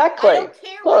 Exactly. I don't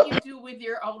care what you do with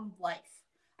your own life.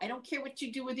 I don't care what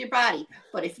you do with your body.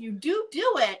 But if you do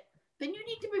it, then you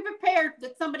need to be prepared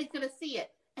that somebody's going to see it.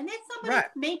 And that somebody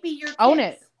may be your kids. Own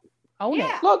it. Own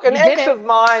it. Look, an You did ex of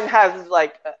mine has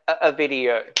like a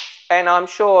video, and I'm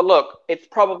sure, look, it's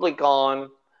probably gone,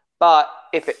 but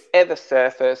if it ever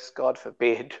surfaced, God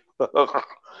forbid,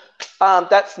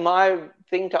 that's my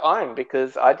thing to own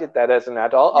because I did that as an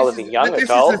adult. I was a young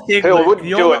adult who wouldn't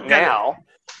do it now.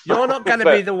 You're not going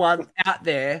to be the one out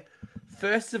there,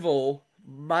 first of all,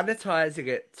 monetizing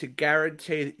it to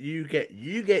guarantee that you get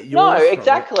yours. No, from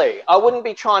exactly. it. I wouldn't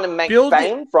be trying to make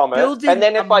fame from it. And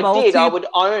then if I did, I would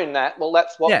own that. Well,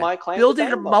 that's what my claim to building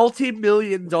fame a was.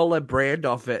 multi-million-dollar brand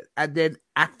off it and then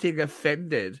acting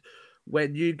offended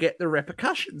when you get the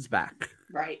repercussions back.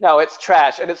 Right. No, it's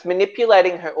trash. And it's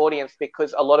manipulating her audience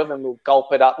because a lot of them will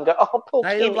gulp it up and go, oh, poor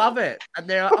They Kimmy. love it. And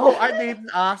they're like, oh, I need an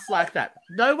ass like that.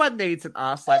 No one needs an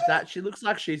ass like that. She looks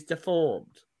like she's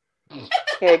deformed.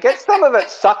 Yeah, get some of it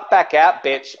sucked back out,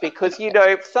 bitch, because, you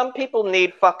know, some people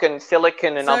need fucking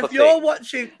silicone and So other if you're things.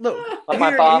 watching, look, Like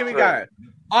my here we go.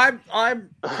 bathroom. I'm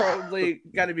probably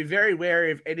going to be very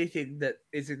wary of anything that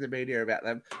is in the media about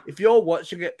them. If you're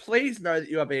watching it, please know that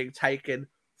you are being taken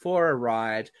for a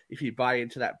ride if you buy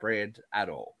into that brand at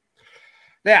all.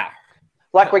 Now,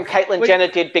 like when Caitlyn Jenner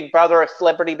did Big Brother,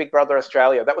 Celebrity Big Brother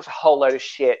Australia, that was a whole load of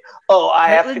shit. Oh, I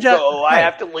have to go. I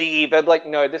have to leave. And like,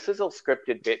 no, this is all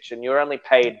scripted, bitch, and you're only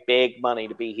paid big money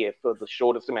to be here for the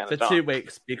shortest amount of time. For 2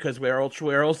 weeks, because we're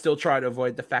all still trying to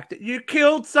avoid the fact that you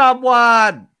killed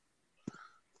someone.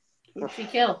 Who'd she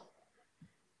kill?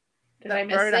 Did I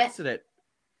miss road it? accident.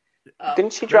 Oh.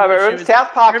 Didn't she drive her own?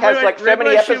 South Park has like so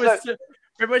many episodes.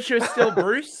 Remember when she was still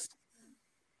Bruce?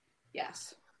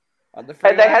 Yes. And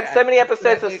they had so many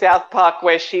episodes of South Park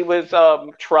where she was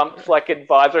Trump's like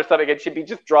advisor or something, and she'd be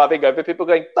just driving over people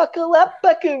going, "Buckle up,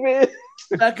 buckaroo."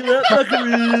 Buckle up,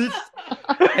 buckaroo.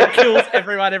 And kills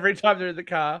everyone every time they're in the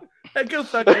car. And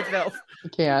kills herself. You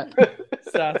can't.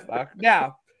 South Park.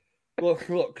 Now,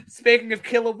 look. Speaking of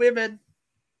killer women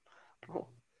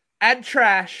and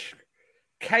trash,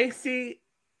 Casey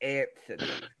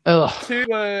Anthony. Ugh. 2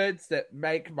 words that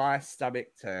make my stomach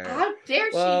turn. How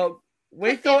dare she? Well,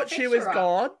 we thought she was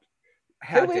gone.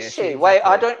 Who is she? Wait,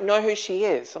 I don't know who she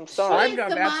is. I'm sorry.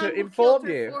 I'm about to inform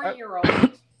you.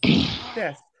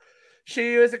 Yes.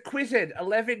 She was acquitted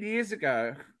 11 years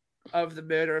ago of the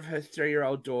murder of her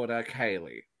 3-year-old daughter,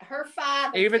 Kaylee. Her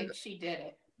father thinks she did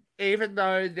it. Even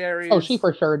though there is... Oh, she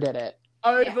for sure did it.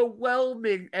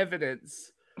 Overwhelming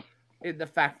evidence in the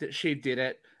fact that she did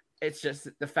it. It's just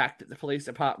the fact that the police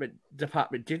department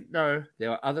didn't know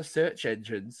there were other search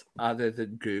engines other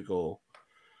than Google.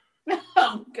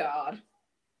 Oh, God.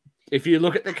 If you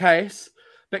look at the case.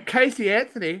 But Casey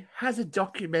Anthony has a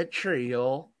documentary,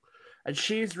 y'all. And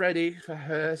she's ready for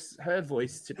her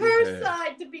voice to be heard. Her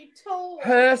side to be told.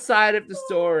 Her side of the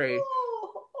story.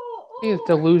 She's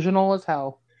delusional as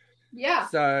hell. Yeah.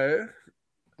 So,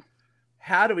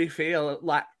 how do we feel?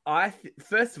 Like,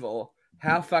 first of all,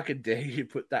 how fucking dare you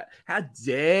put that? How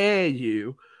dare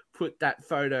you put that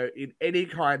photo in any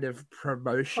kind of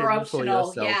promotion for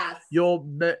yourself? Yes.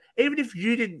 Even if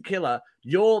you didn't kill her,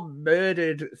 your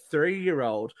murdered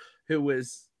 3-year-old who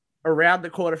was around the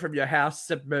corner from your house,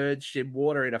 submerged in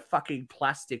water in a fucking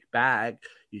plastic bag,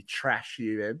 you trash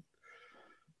human.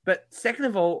 But second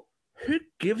of all, who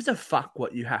gives a fuck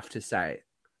what you have to say?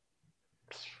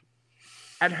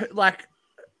 And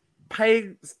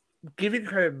giving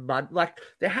her money, like,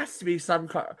 there has to be some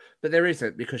kind, but there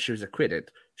isn't, because she was acquitted.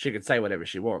 She can say whatever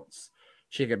she wants.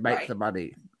 She can make the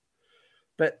money.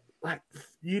 But, like,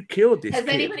 you killed this kid.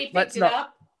 Has anybody picked it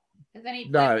up?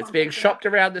 No, it's being shopped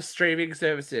around the streaming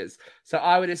services. So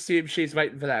I would assume she's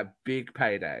waiting for that big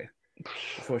payday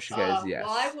before she goes, yes.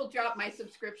 Well, I will drop my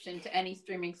subscription to any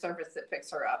streaming service that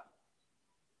picks her up.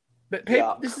 But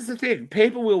this is the thing.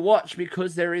 People will watch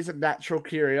because there is a natural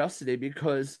curiosity,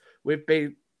 because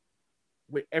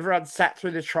everyone sat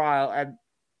through the trial and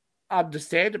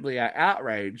understandably are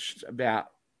outraged about,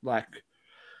 like,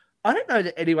 I don't know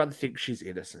that anyone thinks she's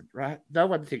innocent, right? No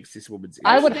one thinks this woman's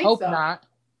innocent. I would hope not.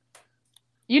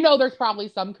 You know, there's probably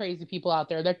some crazy people out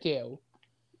there that do.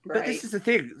 But this is the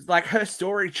thing. Like, her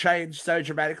story changed so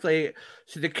dramatically.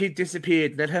 So the kid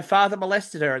disappeared, and then her father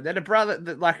molested her, and then a brother,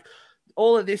 like,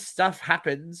 all of this stuff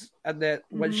happens, and then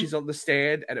when she's on the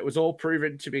stand, and it was all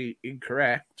proven to be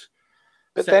incorrect.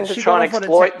 But so then to try and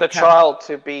exploit the child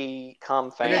to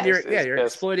become famous. You're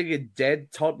exploiting a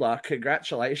dead toddler.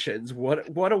 Congratulations. What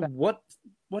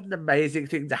an amazing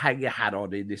thing to hang your hat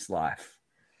on in this life.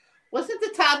 Wasn't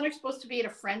the toddler supposed to be at a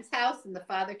friend's house, and the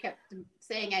father kept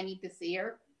saying, "I need to see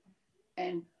her"?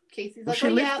 And Casey's like,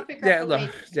 I'll pick her up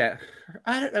later. Yeah.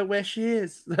 I don't know where she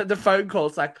is. The phone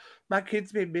call's like, my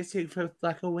kid's been missing for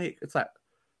like a week. It's like,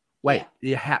 wait,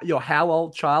 your how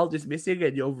old child is missing,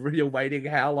 and you're waiting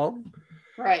how long?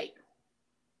 Right.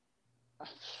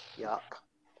 Yuck.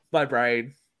 My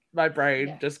brain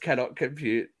just cannot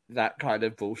compute that kind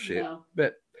of bullshit. No.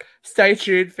 But stay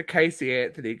tuned for Casey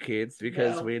Anthony, kids,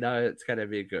 because we know it's going to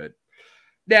be good.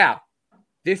 Now,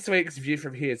 this week's View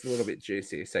from Here is a little bit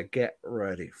juicy, so get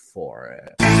ready for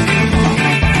it.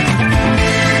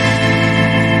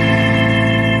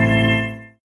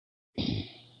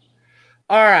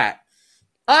 All right.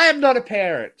 I am not a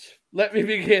parent. Let me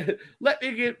begin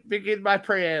my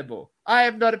preamble. I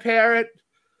am not a parent,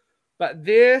 but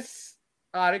this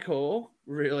article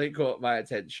really caught my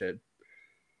attention.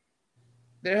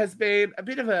 There has been a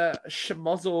bit of a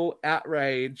schmozzle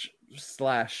outrage /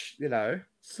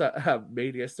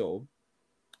 media storm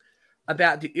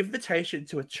about the invitation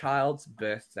to a child's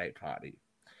birthday party.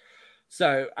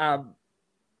 So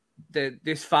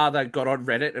this father got on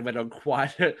Reddit and went on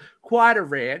quite a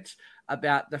rant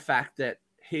about the fact that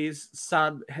his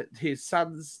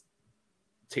son's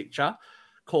teacher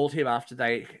called him after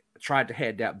they tried to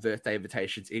hand out birthday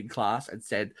invitations in class and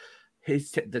said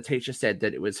the teacher said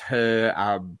that it was her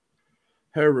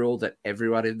rule that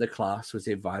everyone in the class was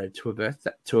invited to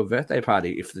a birthday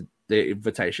party if the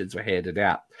invitations were handed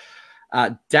out.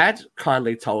 Dad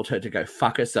kindly told her to go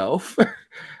fuck herself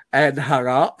and hung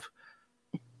up.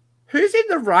 Who's in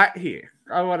the right here?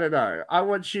 I want to know. I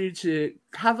want you to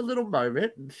have a little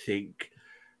moment and think.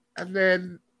 And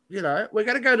then, we're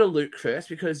going to go to Luke first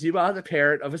because you are the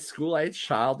parent of a school-age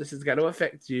child. This is going to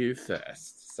affect you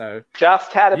first. So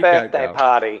just had a birthday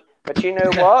party. But you know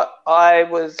what? I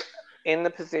was in the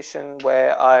position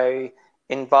where I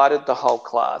invited the whole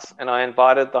class and I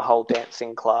invited the whole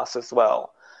dancing class as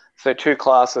well. So 2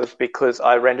 classes because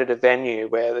I rented a venue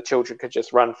where the children could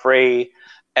just run free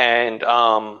and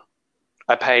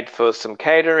I paid for some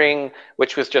catering,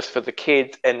 which was just for the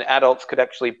kids, and adults could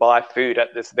actually buy food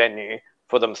at this venue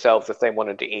for themselves if they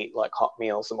wanted to eat like hot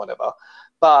meals and whatever.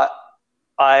 But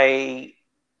I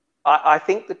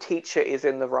think the teacher is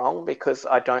in the wrong because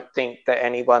I don't think that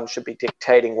anyone should be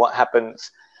dictating what happens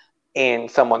in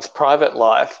someone's private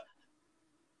life.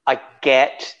 I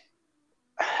get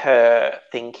her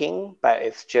thinking, but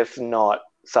it's just not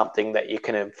something that you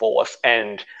can enforce.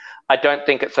 And I don't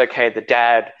think it's okay the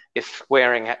dad is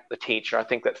swearing at the teacher. I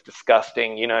think that's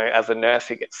disgusting. As a nurse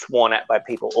who gets sworn at by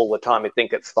people all the time, I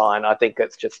think it's fine. I think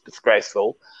it's just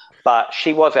disgraceful. But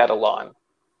she was out of line.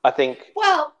 I think...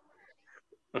 Well,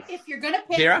 if you're going to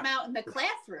pass them out in the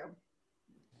classroom,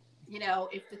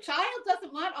 if the child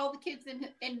doesn't want all the kids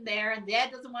in there and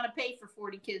dad doesn't want to pay for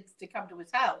 40 kids to come to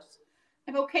his house,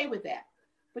 I'm okay with that.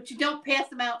 But you don't pass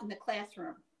them out in the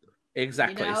classroom.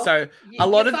 Exactly. So a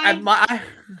lot of...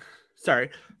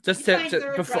 Sorry,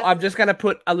 before I'm just going to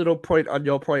put a little point on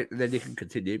your point and then you can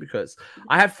continue because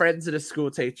I have friends that are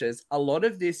school teachers. A lot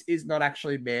of this is not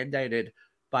actually mandated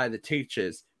by the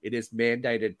teachers. It is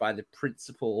mandated by the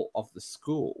principal of the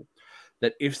school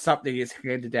that if something is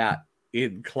handed out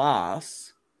in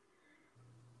class,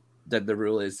 then the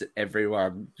rule is that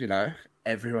everyone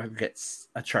gets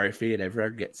a trophy and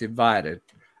everyone gets invited.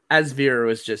 As Vera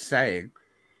was just saying,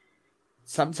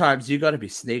 sometimes you got to be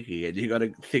sneaky and you got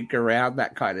to think around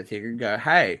that kind of thing and go,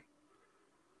 hey,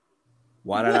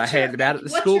 why don't I hand it out at the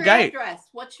school gate? Address?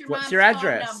 What's your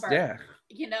address? Number? Yeah.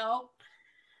 You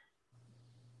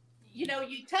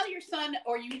tell your son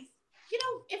or if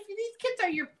these kids are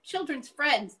your children's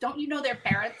friends, don't you know their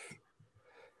parents?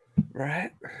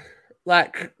 Right.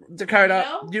 Like,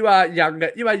 Dakota, you are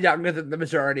younger than the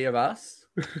majority of us.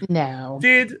 No.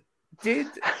 Did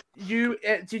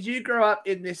you grow up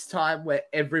in this time where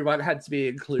everyone had to be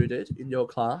included in your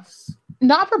class?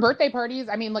 Not for birthday parties.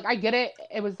 I mean, I get it.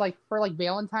 It was for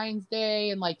Valentine's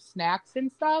Day and snacks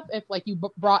and stuff. If you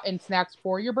brought in snacks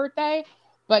for your birthday,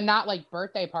 but not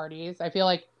birthday parties. I feel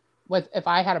if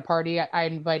I had a party, I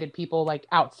invited people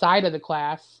outside of the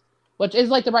class, which is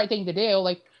the right thing to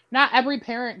do. Not every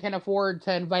parent can afford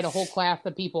to invite a whole class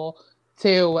of people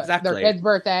to their kid's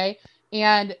birthday,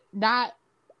 and not.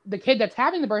 The kid that's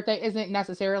having the birthday isn't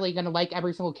necessarily going to like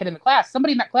every single kid in the class.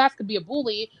 Somebody in that class could be a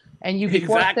bully, and you be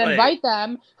forced to invite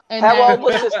them. And how old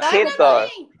was this kid, though?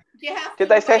 Did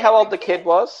they say how old the kid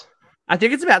was? I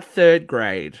think it's about 3rd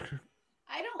grade.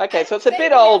 Okay, so it's a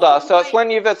bit older. So it's when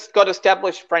you've got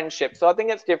established friendship. So I think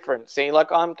it's different. See,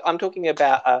 I'm talking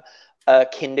about a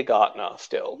kindergartner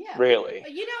still, really.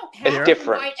 You don't have to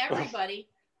invite everybody,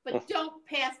 but don't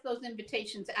pass those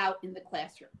invitations out in the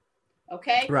classroom.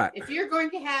 Okay? Right. If you're going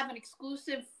to have an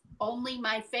exclusive, only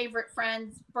my favorite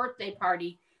friend's birthday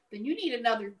party, then you need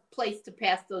another place to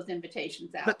pass those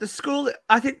invitations out. But the school,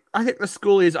 I think the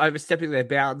school is overstepping their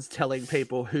bounds, telling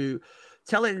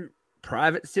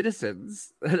private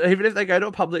citizens, even if they go to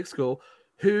a public school,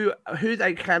 who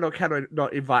they can or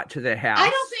cannot invite to their house. I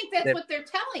don't think that's what they're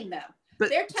telling them.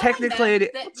 But technically,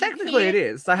 it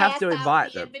is. They have to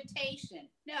invite them. Invitation.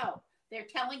 No. They're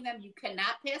telling them you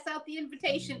cannot pass out the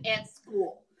invitation at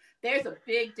school. There's a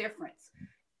big difference.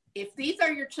 If these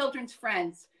are your children's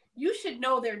friends, you should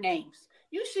know their names.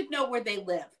 You should know where they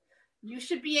live. You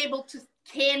should be able to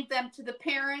hand them to the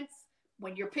parents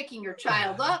when you're picking your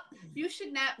child up. You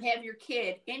should not have your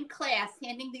kid in class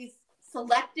handing these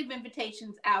selective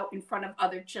invitations out in front of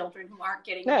other children who aren't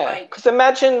getting invited. Because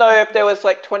imagine, though, if there was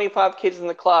 25 kids in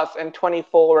the class and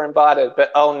 24 were invited,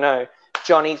 but oh no,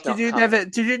 Johnny's not coming.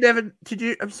 Did you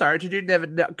never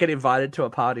get invited to a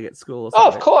party at school or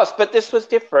something? Oh, of course, but this was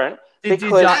different. Did you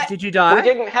die? We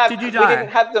didn't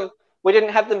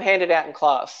have them handed out in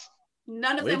class.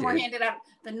 None of them were handed out.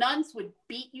 The nuns would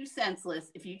beat you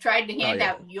senseless if you tried to hand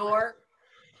out your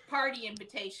party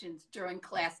invitations during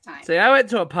class time. See, I went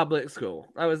to a public school.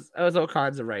 I was all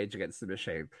kinds of rage against the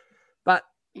machine. But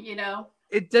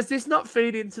does this not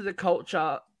feed into the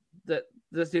culture that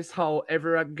there's this whole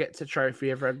everyone gets a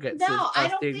trophy, everyone gets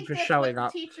a thing for showing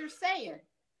up? Teacher's saying.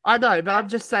 I know, but I'm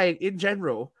just saying in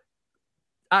general,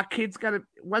 are kids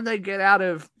when they get out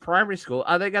of primary school,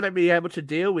 are they gonna be able to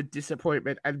deal with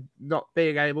disappointment and not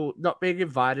being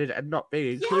invited and not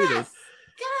being included? Yes.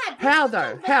 God, how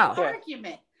though? How?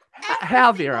 Argument.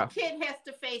 How, Vera? Kid has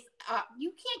to face.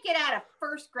 You can't get out of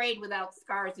first grade without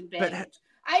scars and baggage.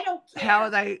 I don't care. How are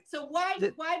they? So why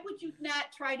would you not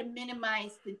try to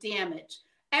minimize the damage?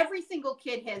 Every single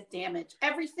kid has damage.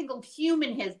 Every single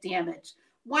human has damage.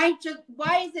 Why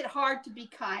is it hard to be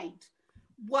kind?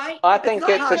 Why? I think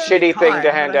it's a shitty thing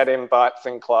to hand out invites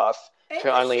in class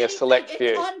to only a select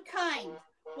few. It's unkind.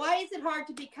 Why is it hard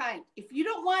to be kind? If you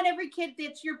don't want every kid,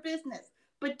 that's your business.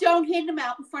 But don't hand them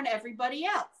out in front of everybody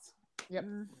else. Yep.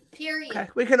 Period. Okay.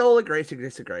 We can all agree to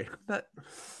disagree, but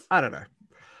I don't know.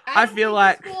 I feel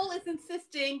like the school is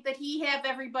insisting that he have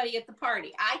everybody at the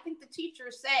party. I think the teacher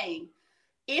is saying,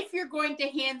 if you're going to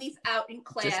hand these out in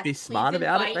class, just be smart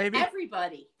about it, maybe.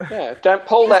 Everybody. Yeah, don't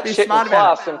pull that shit in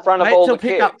class in front of all the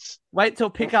kids. Wait till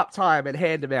pick up time and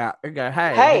hand them out and go,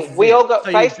 hey. Hey, we all got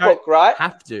Facebook, right?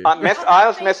 Have to. I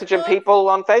was messaging people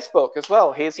on Facebook as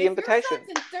well. Here's the invitation. If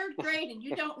your son's in 3rd grade and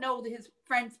you don't know his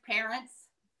friend's parents,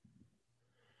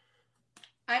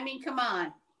 I mean, come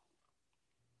on.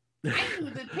 I knew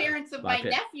the parents of my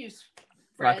nephew's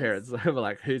friends. My parents were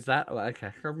like, who's that? I'm like,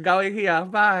 okay, I'm going here.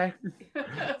 Bye.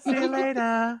 See you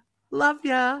later. Love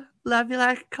ya. Love you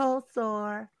like a cold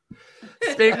sore.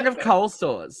 Speaking of cold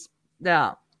sores,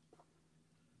 now,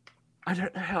 I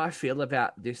don't know how I feel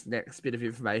about this next bit of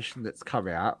information that's come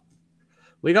out.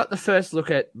 We got the first look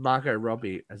at Margot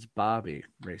Robbie as Barbie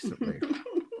recently.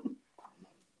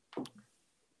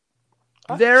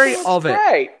 Very of it.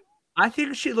 Great. I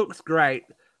think she looks great.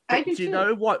 Do you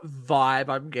know what vibe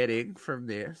I'm getting from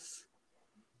this?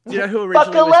 Do you know who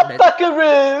originally Buckle up,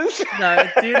 buckaroos! No,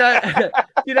 do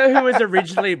you know who was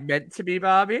originally meant to be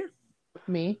Barbie?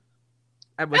 Me.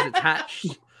 And was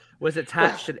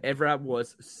attached and everyone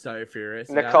was so furious.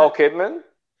 Nicole Kidman?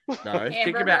 No,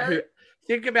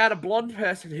 think about a blonde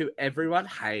person who everyone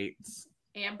hates.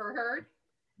 Amber Heard?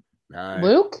 No.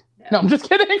 Luke? No, I'm just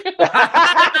kidding.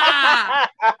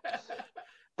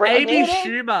 Amy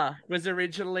Schumer was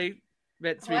originally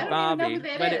meant to be Barbie,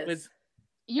 but it was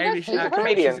Amy Schumer. She's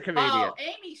a comedian. Oh,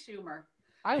 Amy Schumer.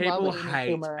 People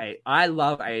hate Amy. I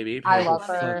love Amy. People I love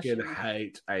her. Fucking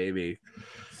hate Amy.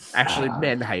 Actually,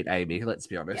 men hate Amy. Let's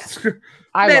be honest. Yeah.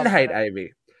 Men hate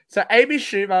Amy. So Amy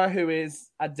Schumer, who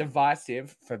is a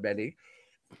divisive for many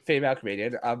female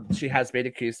comedian, she has been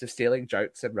accused of stealing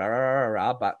jokes and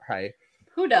but hey,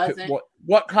 who doesn't?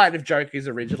 What kind of joke is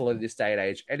original in this day and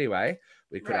age? Anyway,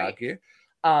 we could argue.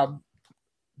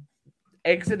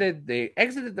 Exited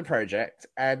the project,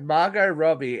 and Margot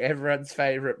Robbie, everyone's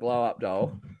favorite blow-up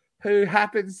doll, who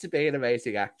happens to be an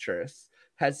amazing actress,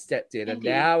 has stepped in. Indeed. And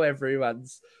now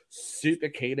everyone's super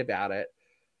keen about it.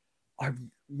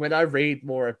 When I read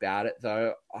more about it,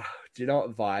 though, do you know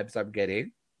what vibes I'm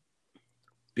getting?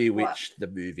 Bewitched, the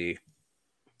movie.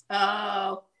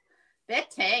 Oh, that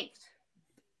tanked.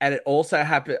 And it also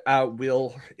happened.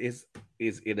 Will is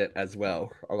in it as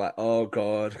well. I'm like, oh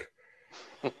god,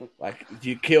 like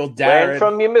you killed Darren. Learn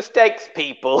from your mistakes,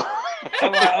 people.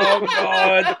 I'm like, oh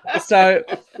god. So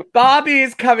Barbie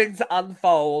is coming to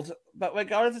Unfold, but we're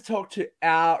going to talk to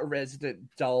our resident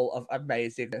doll of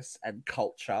amazingness and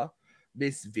culture,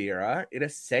 Miss Vera, in a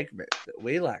segment that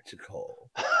we like to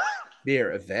call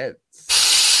Vera Events.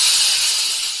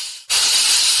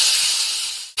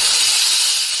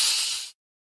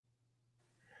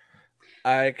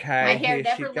 Okay, my hair here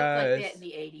never she looked goes. like that in the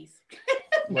 80s.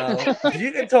 Well,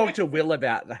 you can talk to Will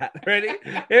about that. Ready?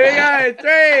 Here we go.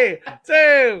 3,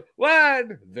 2,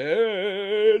 1.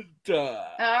 Venta.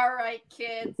 All right,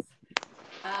 kids.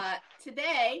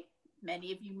 Today,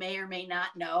 many of you may or may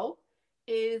not know,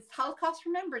 is Holocaust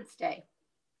Remembrance Day.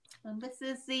 And this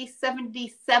is the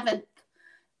 77th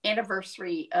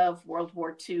anniversary of World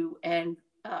War II and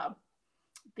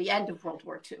the end of World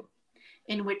War II,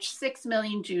 in which 6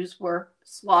 million Jews were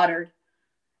slaughtered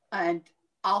and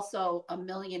also 1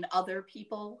 million other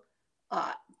people,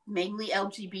 mainly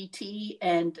LGBT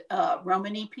and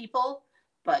Romani people,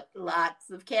 but lots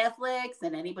of Catholics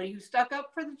and anybody who stuck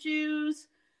up for the Jews.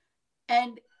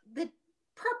 And the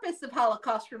purpose of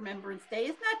Holocaust Remembrance Day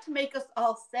is not to make us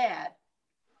all sad,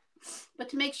 but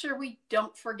to make sure we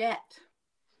don't forget.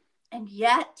 And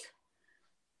yet,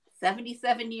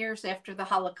 77 years after the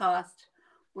Holocaust,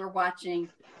 we're watching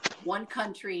one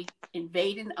country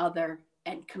invade another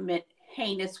and commit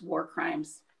heinous war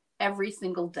crimes every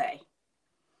single day.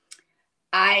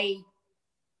 I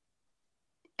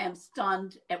am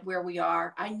stunned at where we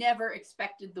are. I never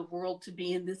expected the world to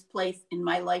be in this place in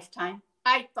my lifetime.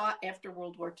 I thought after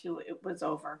World War II it was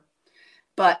over.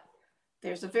 But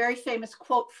there's a very famous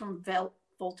quote from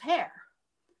Voltaire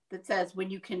that says, when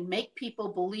you can make people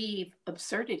believe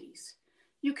absurdities,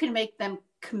 you can make them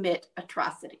commit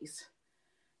atrocities.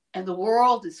 And the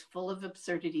world is full of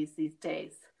absurdities these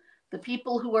days. The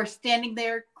people who are standing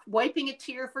there wiping a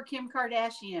tear for Kim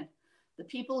Kardashian, the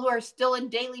people who are still in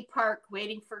Daly Park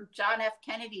waiting for John F.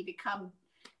 Kennedy to come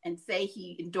and say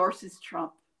he endorses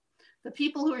Trump, the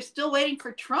people who are still waiting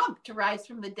for Trump to rise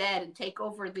from the dead and take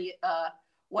over the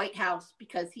White House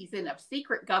because he's in a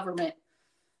secret government.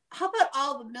 How about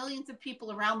all the millions of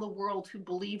people around the world who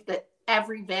believe that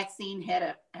every vaccine had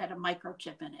a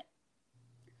microchip in it?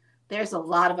 There's a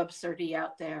lot of absurdity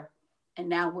out there, and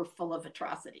now we're full of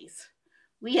atrocities.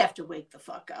 We have to wake the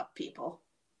fuck up, people.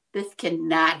 This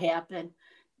cannot happen.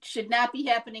 It should not be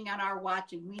happening on our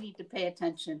watch, and we need to pay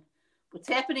attention. What's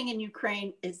happening in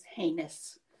Ukraine is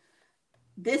heinous.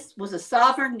 This was a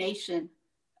sovereign nation,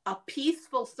 a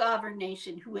peaceful sovereign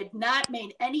nation who had not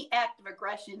made any act of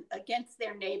aggression against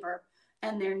their neighbor,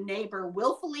 and their neighbor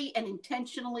willfully and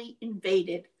intentionally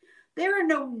invaded. There are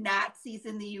no Nazis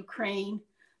in the Ukraine.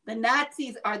 The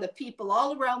Nazis are the people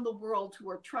all around the world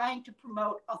who are trying to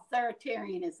promote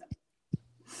authoritarianism.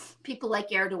 People like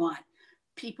Erdogan,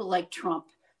 people like Trump,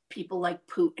 people like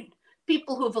Putin,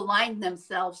 people who have aligned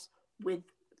themselves with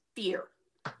fear,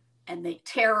 and they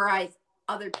terrorize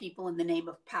other people in the name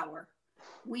of power.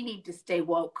 We need to stay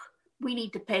woke. We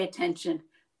need to pay attention.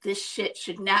 This shit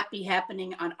should not be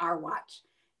happening on our watch.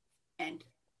 And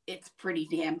it's pretty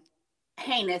damn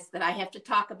heinous that I have to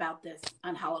talk about this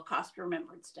on Holocaust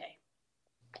Remembrance Day.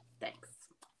 Thanks.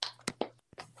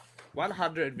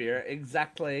 100, Vera.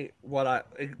 Exactly what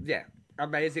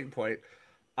amazing point.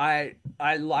 I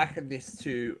liken this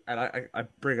to, and I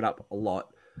bring it up a lot,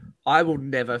 I will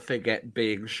never forget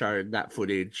being shown that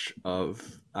footage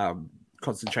of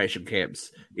concentration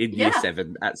camps in year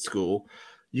 7 at school.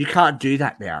 You can't do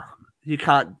that now. You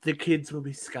can't. The kids will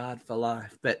be scarred for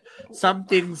life. But some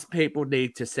things people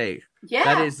need to see. Yeah.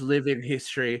 That is living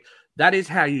history. That is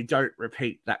how you don't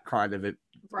repeat that kind of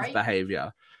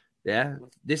behavior. Yeah.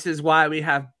 This is why we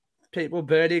have people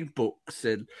burning books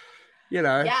and,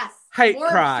 hate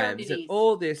crimes and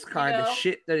all this kind of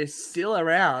shit that is still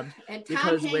around. And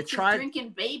Tom Hanks is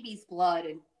drinking baby's blood,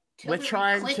 and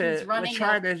Clinton's running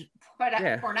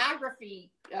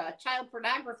pornography, child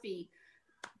pornography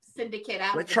syndicate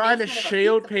out. We're trying to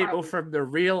shield people from the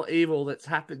real evil that's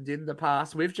happened in the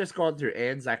past. We've just gone through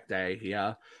Anzac Day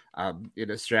here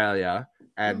in Australia,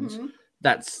 and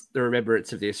that's the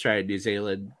remembrance of the Australian-New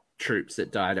Zealand troops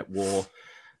that died at war.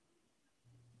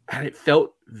 And it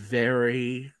felt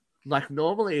very,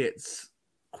 normally it's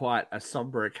quite a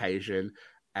somber occasion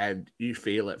and you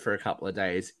feel it for a couple of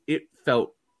days. It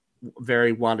felt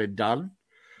very one and done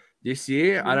this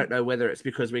year. I don't know whether it's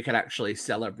because we can actually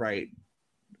celebrate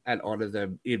and honor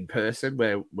them in person,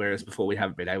 whereas before we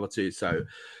haven't been able to. So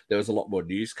there was a lot more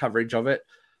news coverage of it.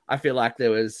 I feel like it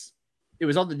was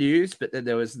on the news, but then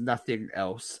there was nothing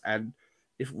else. And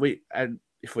if we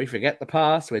forget the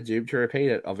past, we're doomed to repeat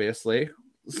it, obviously.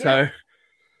 So,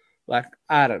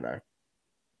 I don't know.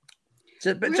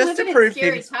 But just to prove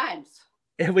things, times.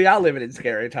 We are living in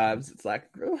scary times. It's like,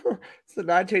 it's the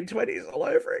 1920s all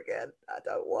over again. I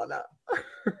don't wanna.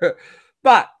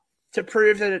 But to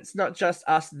prove that it's not just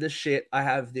us and this shit, I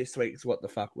have this week's What the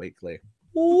Fuck Weekly.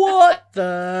 What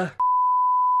the?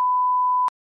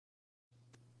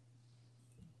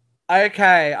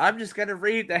 Okay, I'm just going to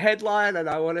read the headline and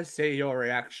I want to see your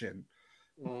reaction.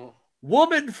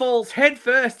 Woman falls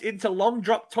headfirst into long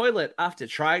drop toilet after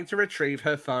trying to retrieve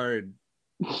her phone.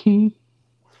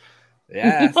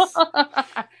 Yes. All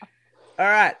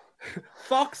right.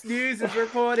 Fox News is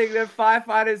reporting that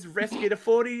firefighters rescued a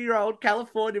 40-year-old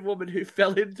California woman who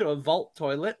fell into a vault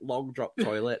toilet, long drop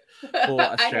toilet for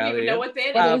Australia. I don't even know what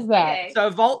that is. That? So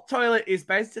a vault toilet is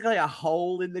basically a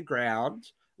hole in the ground.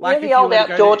 Like the old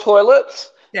outdoor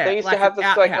toilets? Yeah, they used to have this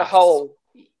a hole.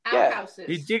 Outhouses.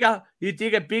 You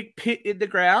dig a big pit in the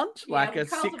ground, like a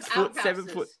 6 foot, 7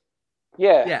 foot.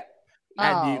 Yeah. Yeah.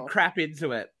 And you crap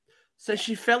into it. So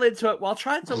she fell into it while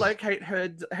trying to locate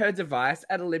her device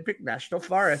at Olympic National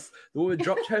Forest. The woman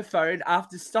dropped her phone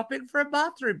after stopping for a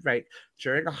bathroom break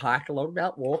during a hike along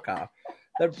Mount Walker.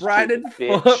 The Brighton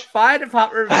Fire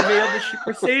Department revealed that she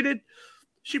proceeded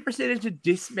She proceeded to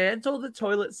dismantle the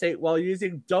toilet seat while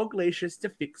using dog leashes to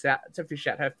fish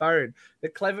out her phone. The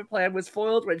clever plan was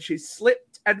foiled when she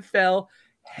slipped and fell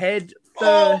head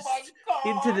first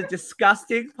into the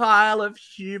disgusting pile of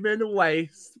human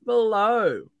waste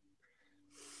below.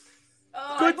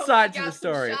 Oh, Good side to the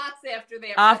story.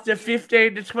 After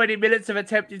 15 to 20 minutes of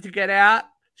attempting to get out,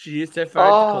 she used her phone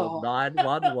to call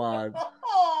 911.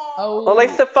 Oh. Well, at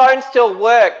least the phone still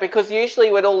worked, because usually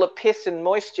when all the piss and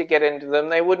moisture get into them,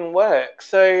 they wouldn't work.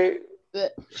 So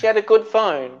she had a good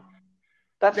phone.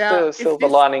 That's Now, the silver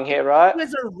lining here, right?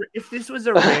 If this was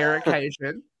a rare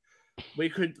occasion, we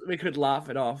could laugh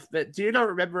it off. But do you not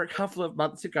remember a couple of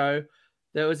months ago,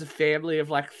 there was a family of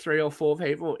like 3 or 4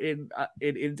 people in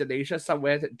Indonesia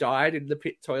somewhere that died in the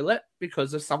pit toilet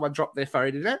because of someone dropped their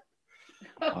phone in it?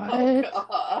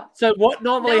 What? So what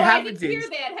normally happens I didn't is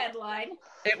hear that headline.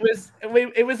 it was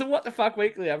a What the Fuck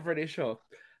Weekly, I'm pretty sure.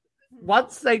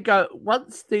 Once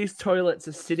these toilets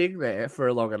are sitting there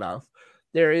for long enough,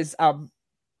 there is a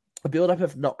buildup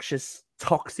of noxious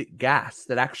toxic gas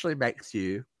that actually makes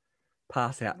you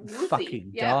pass out and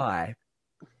fucking die.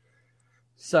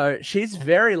 So she's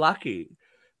very lucky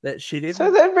that she didn't. So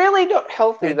they're really not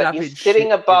healthy that you're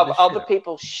sitting above other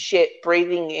people's shit,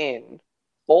 breathing in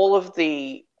all of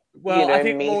the I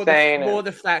think methane. more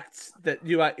the fact that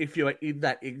if you are in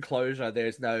that enclosure,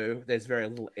 there's very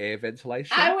little air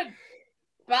ventilation. I would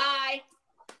buy.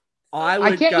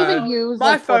 I can't even use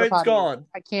my like, phone's gone.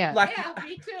 I can't.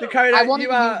 Me too. Dakota, I won't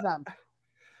even use them.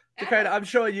 Dakota, I'm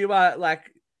sure you are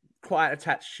like quite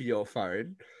attached to your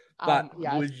phone, but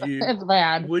would you? It's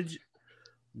bad.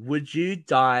 Would you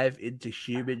dive into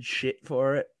human shit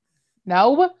for it?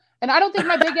 No, and I don't think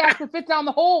my big ass would fit down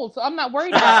the hole, so I'm not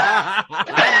worried about it.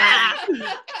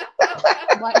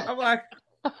 I'm like,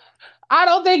 I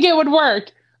don't think it would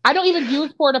work. I don't even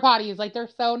use porta potties. Like, they're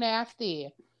so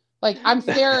nasty. Like, I'm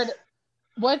scared.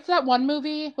 What's that one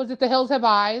movie? Was it The Hills Have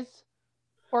Eyes?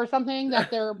 Or something,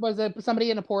 that there was somebody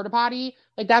in a porta potty?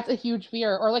 Like, that's a huge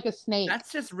fear. Or like a snake.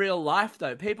 That's just real life,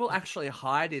 though. People actually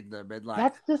hide in them and like.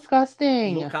 That's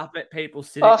disgusting. Look up at people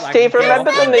sitting. Oh, Steve,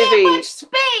 remember the movie? Much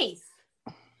space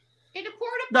in a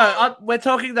porta potty. No, we're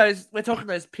talking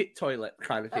those pit toilet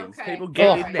kind of things. Okay. People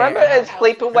get in there. Remember in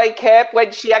Sleepaway Camp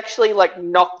when she actually like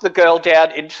knocked the girl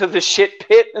down into the shit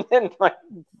pit and then like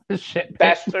shit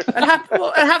bashed her?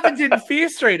 It happens in Fear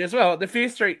Street as well. In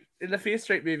the Fear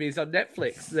Street movies on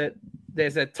Netflix, that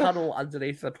there's a tunnel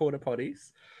underneath the porta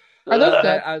potties. Are those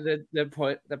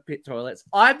good? The pit toilets.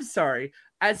 I'm sorry.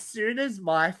 As soon as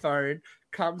my phone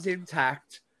comes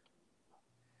intact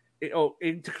or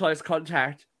into close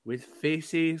contact with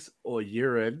feces or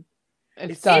urine,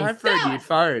 it's time for a new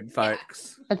phone,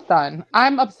 folks. It's done.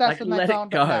 I'm obsessed with my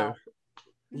phone.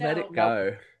 Let it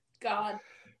go. God.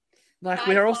 Like,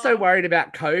 we're also worried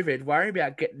about COVID, worried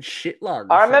about getting shit lungs.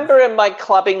 I remember in my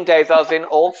clubbing days, I was in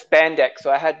all spandex,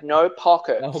 so I had no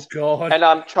pockets. Oh, God. And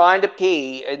I'm trying to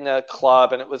pee in the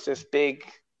club, and it was this big,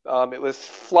 it was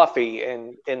fluffy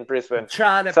in Brisbane.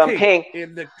 Trying to pee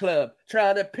in the club.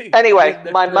 Trying to pee. Anyway,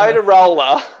 my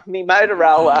Motorola.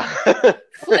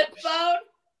 Flip phone?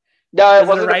 No, it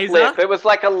wasn't a flip. It was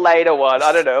like a later one.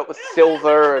 I don't know. It was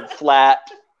silver and flat.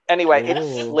 Anyway, it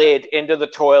slid into the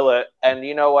toilet, and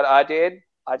you know what I did?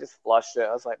 I just flushed it.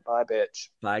 I was like, bye, bitch.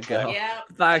 Bye, girl. Yeah.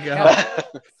 Bye, girl.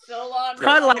 So long.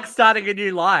 Kind of like starting a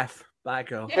new life. Bye,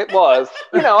 girl. It was.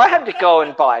 I had to go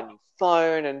and buy a new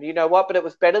phone, and you know what? But it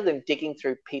was better than digging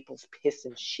through people's piss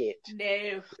and shit.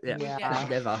 No. Yeah.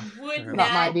 Never. Would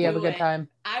That might be a good time.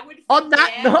 I would. On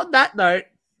that note,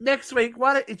 next week,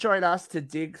 why don't you join us to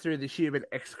dig through the human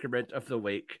excrement of the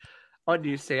week on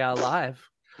UCR Live?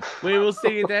 We will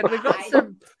see you then. We've got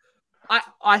some.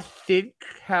 I think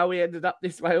how we ended up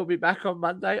this way will be back on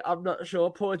Monday. I'm not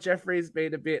sure. Poor Jeffrey's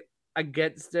been a bit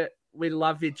against it. We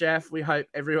love you, Jeff. We hope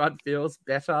everyone feels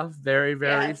better very,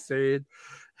 very soon.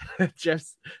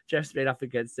 Jeff's been up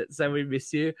against it, so we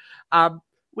miss you.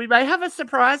 We may have a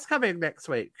surprise coming next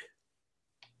week.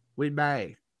 We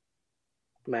may.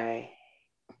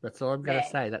 That's all I'm going to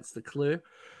say. That's the clue.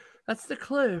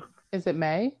 Is it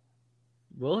May?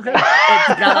 Well, it's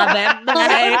gonna be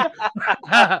May.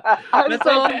 That's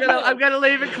all I'm gonna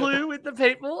leave a clue with the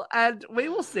people, and we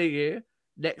will see you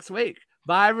next week.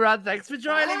 Bye, everyone. Thanks for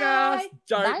joining us.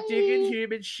 Don't dig in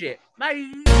human shit. Bye.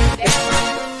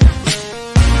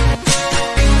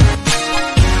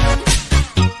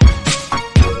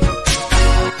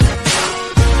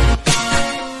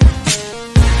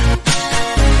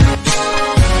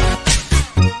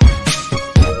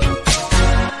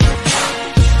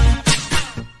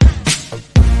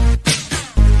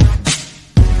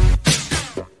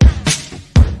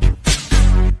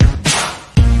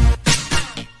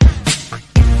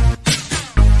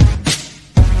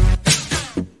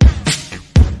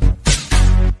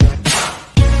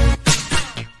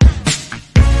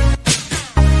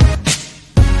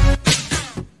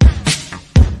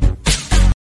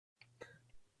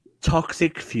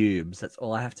 toxic fumes. That's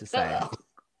all I have to say.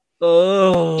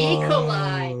 Oh. E.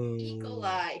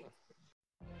 coli.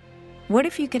 What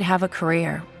if you could have a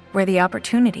career where the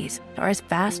opportunities are as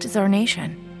vast as our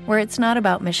nation, where it's not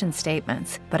about mission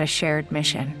statements, but a shared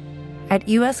mission? At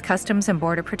U.S. Customs and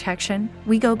Border Protection,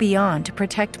 we go beyond to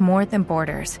protect more than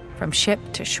borders. From ship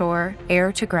to shore,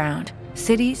 air to ground,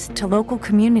 cities to local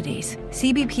communities,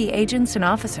 CBP agents and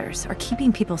officers are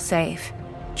keeping people safe.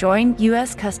 Join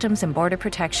U.S. Customs and Border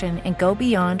Protection and go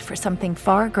beyond for something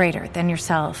far greater than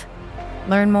yourself.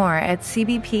 Learn more at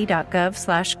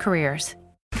cbp.gov/careers.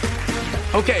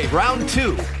 Okay, round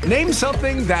 2. Name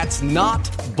something that's not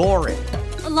boring.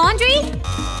 A laundry?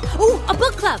 Ooh, a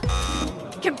book club.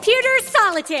 Computer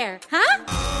solitaire, huh?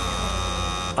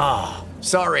 Ah,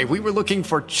 sorry, we were looking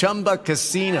for Chumba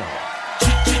Casino.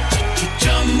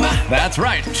 That's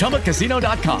right,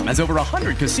 ChumbaCasino.com has over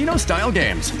 100 casino-style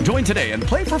games. Join today and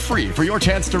play for free for your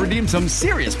chance to redeem some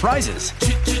serious prizes.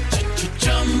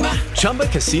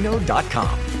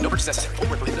 ChumbaCasino.com. No purchase necessary. Void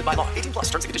where prohibited by law.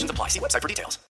 18+ terms and conditions apply. See website for details.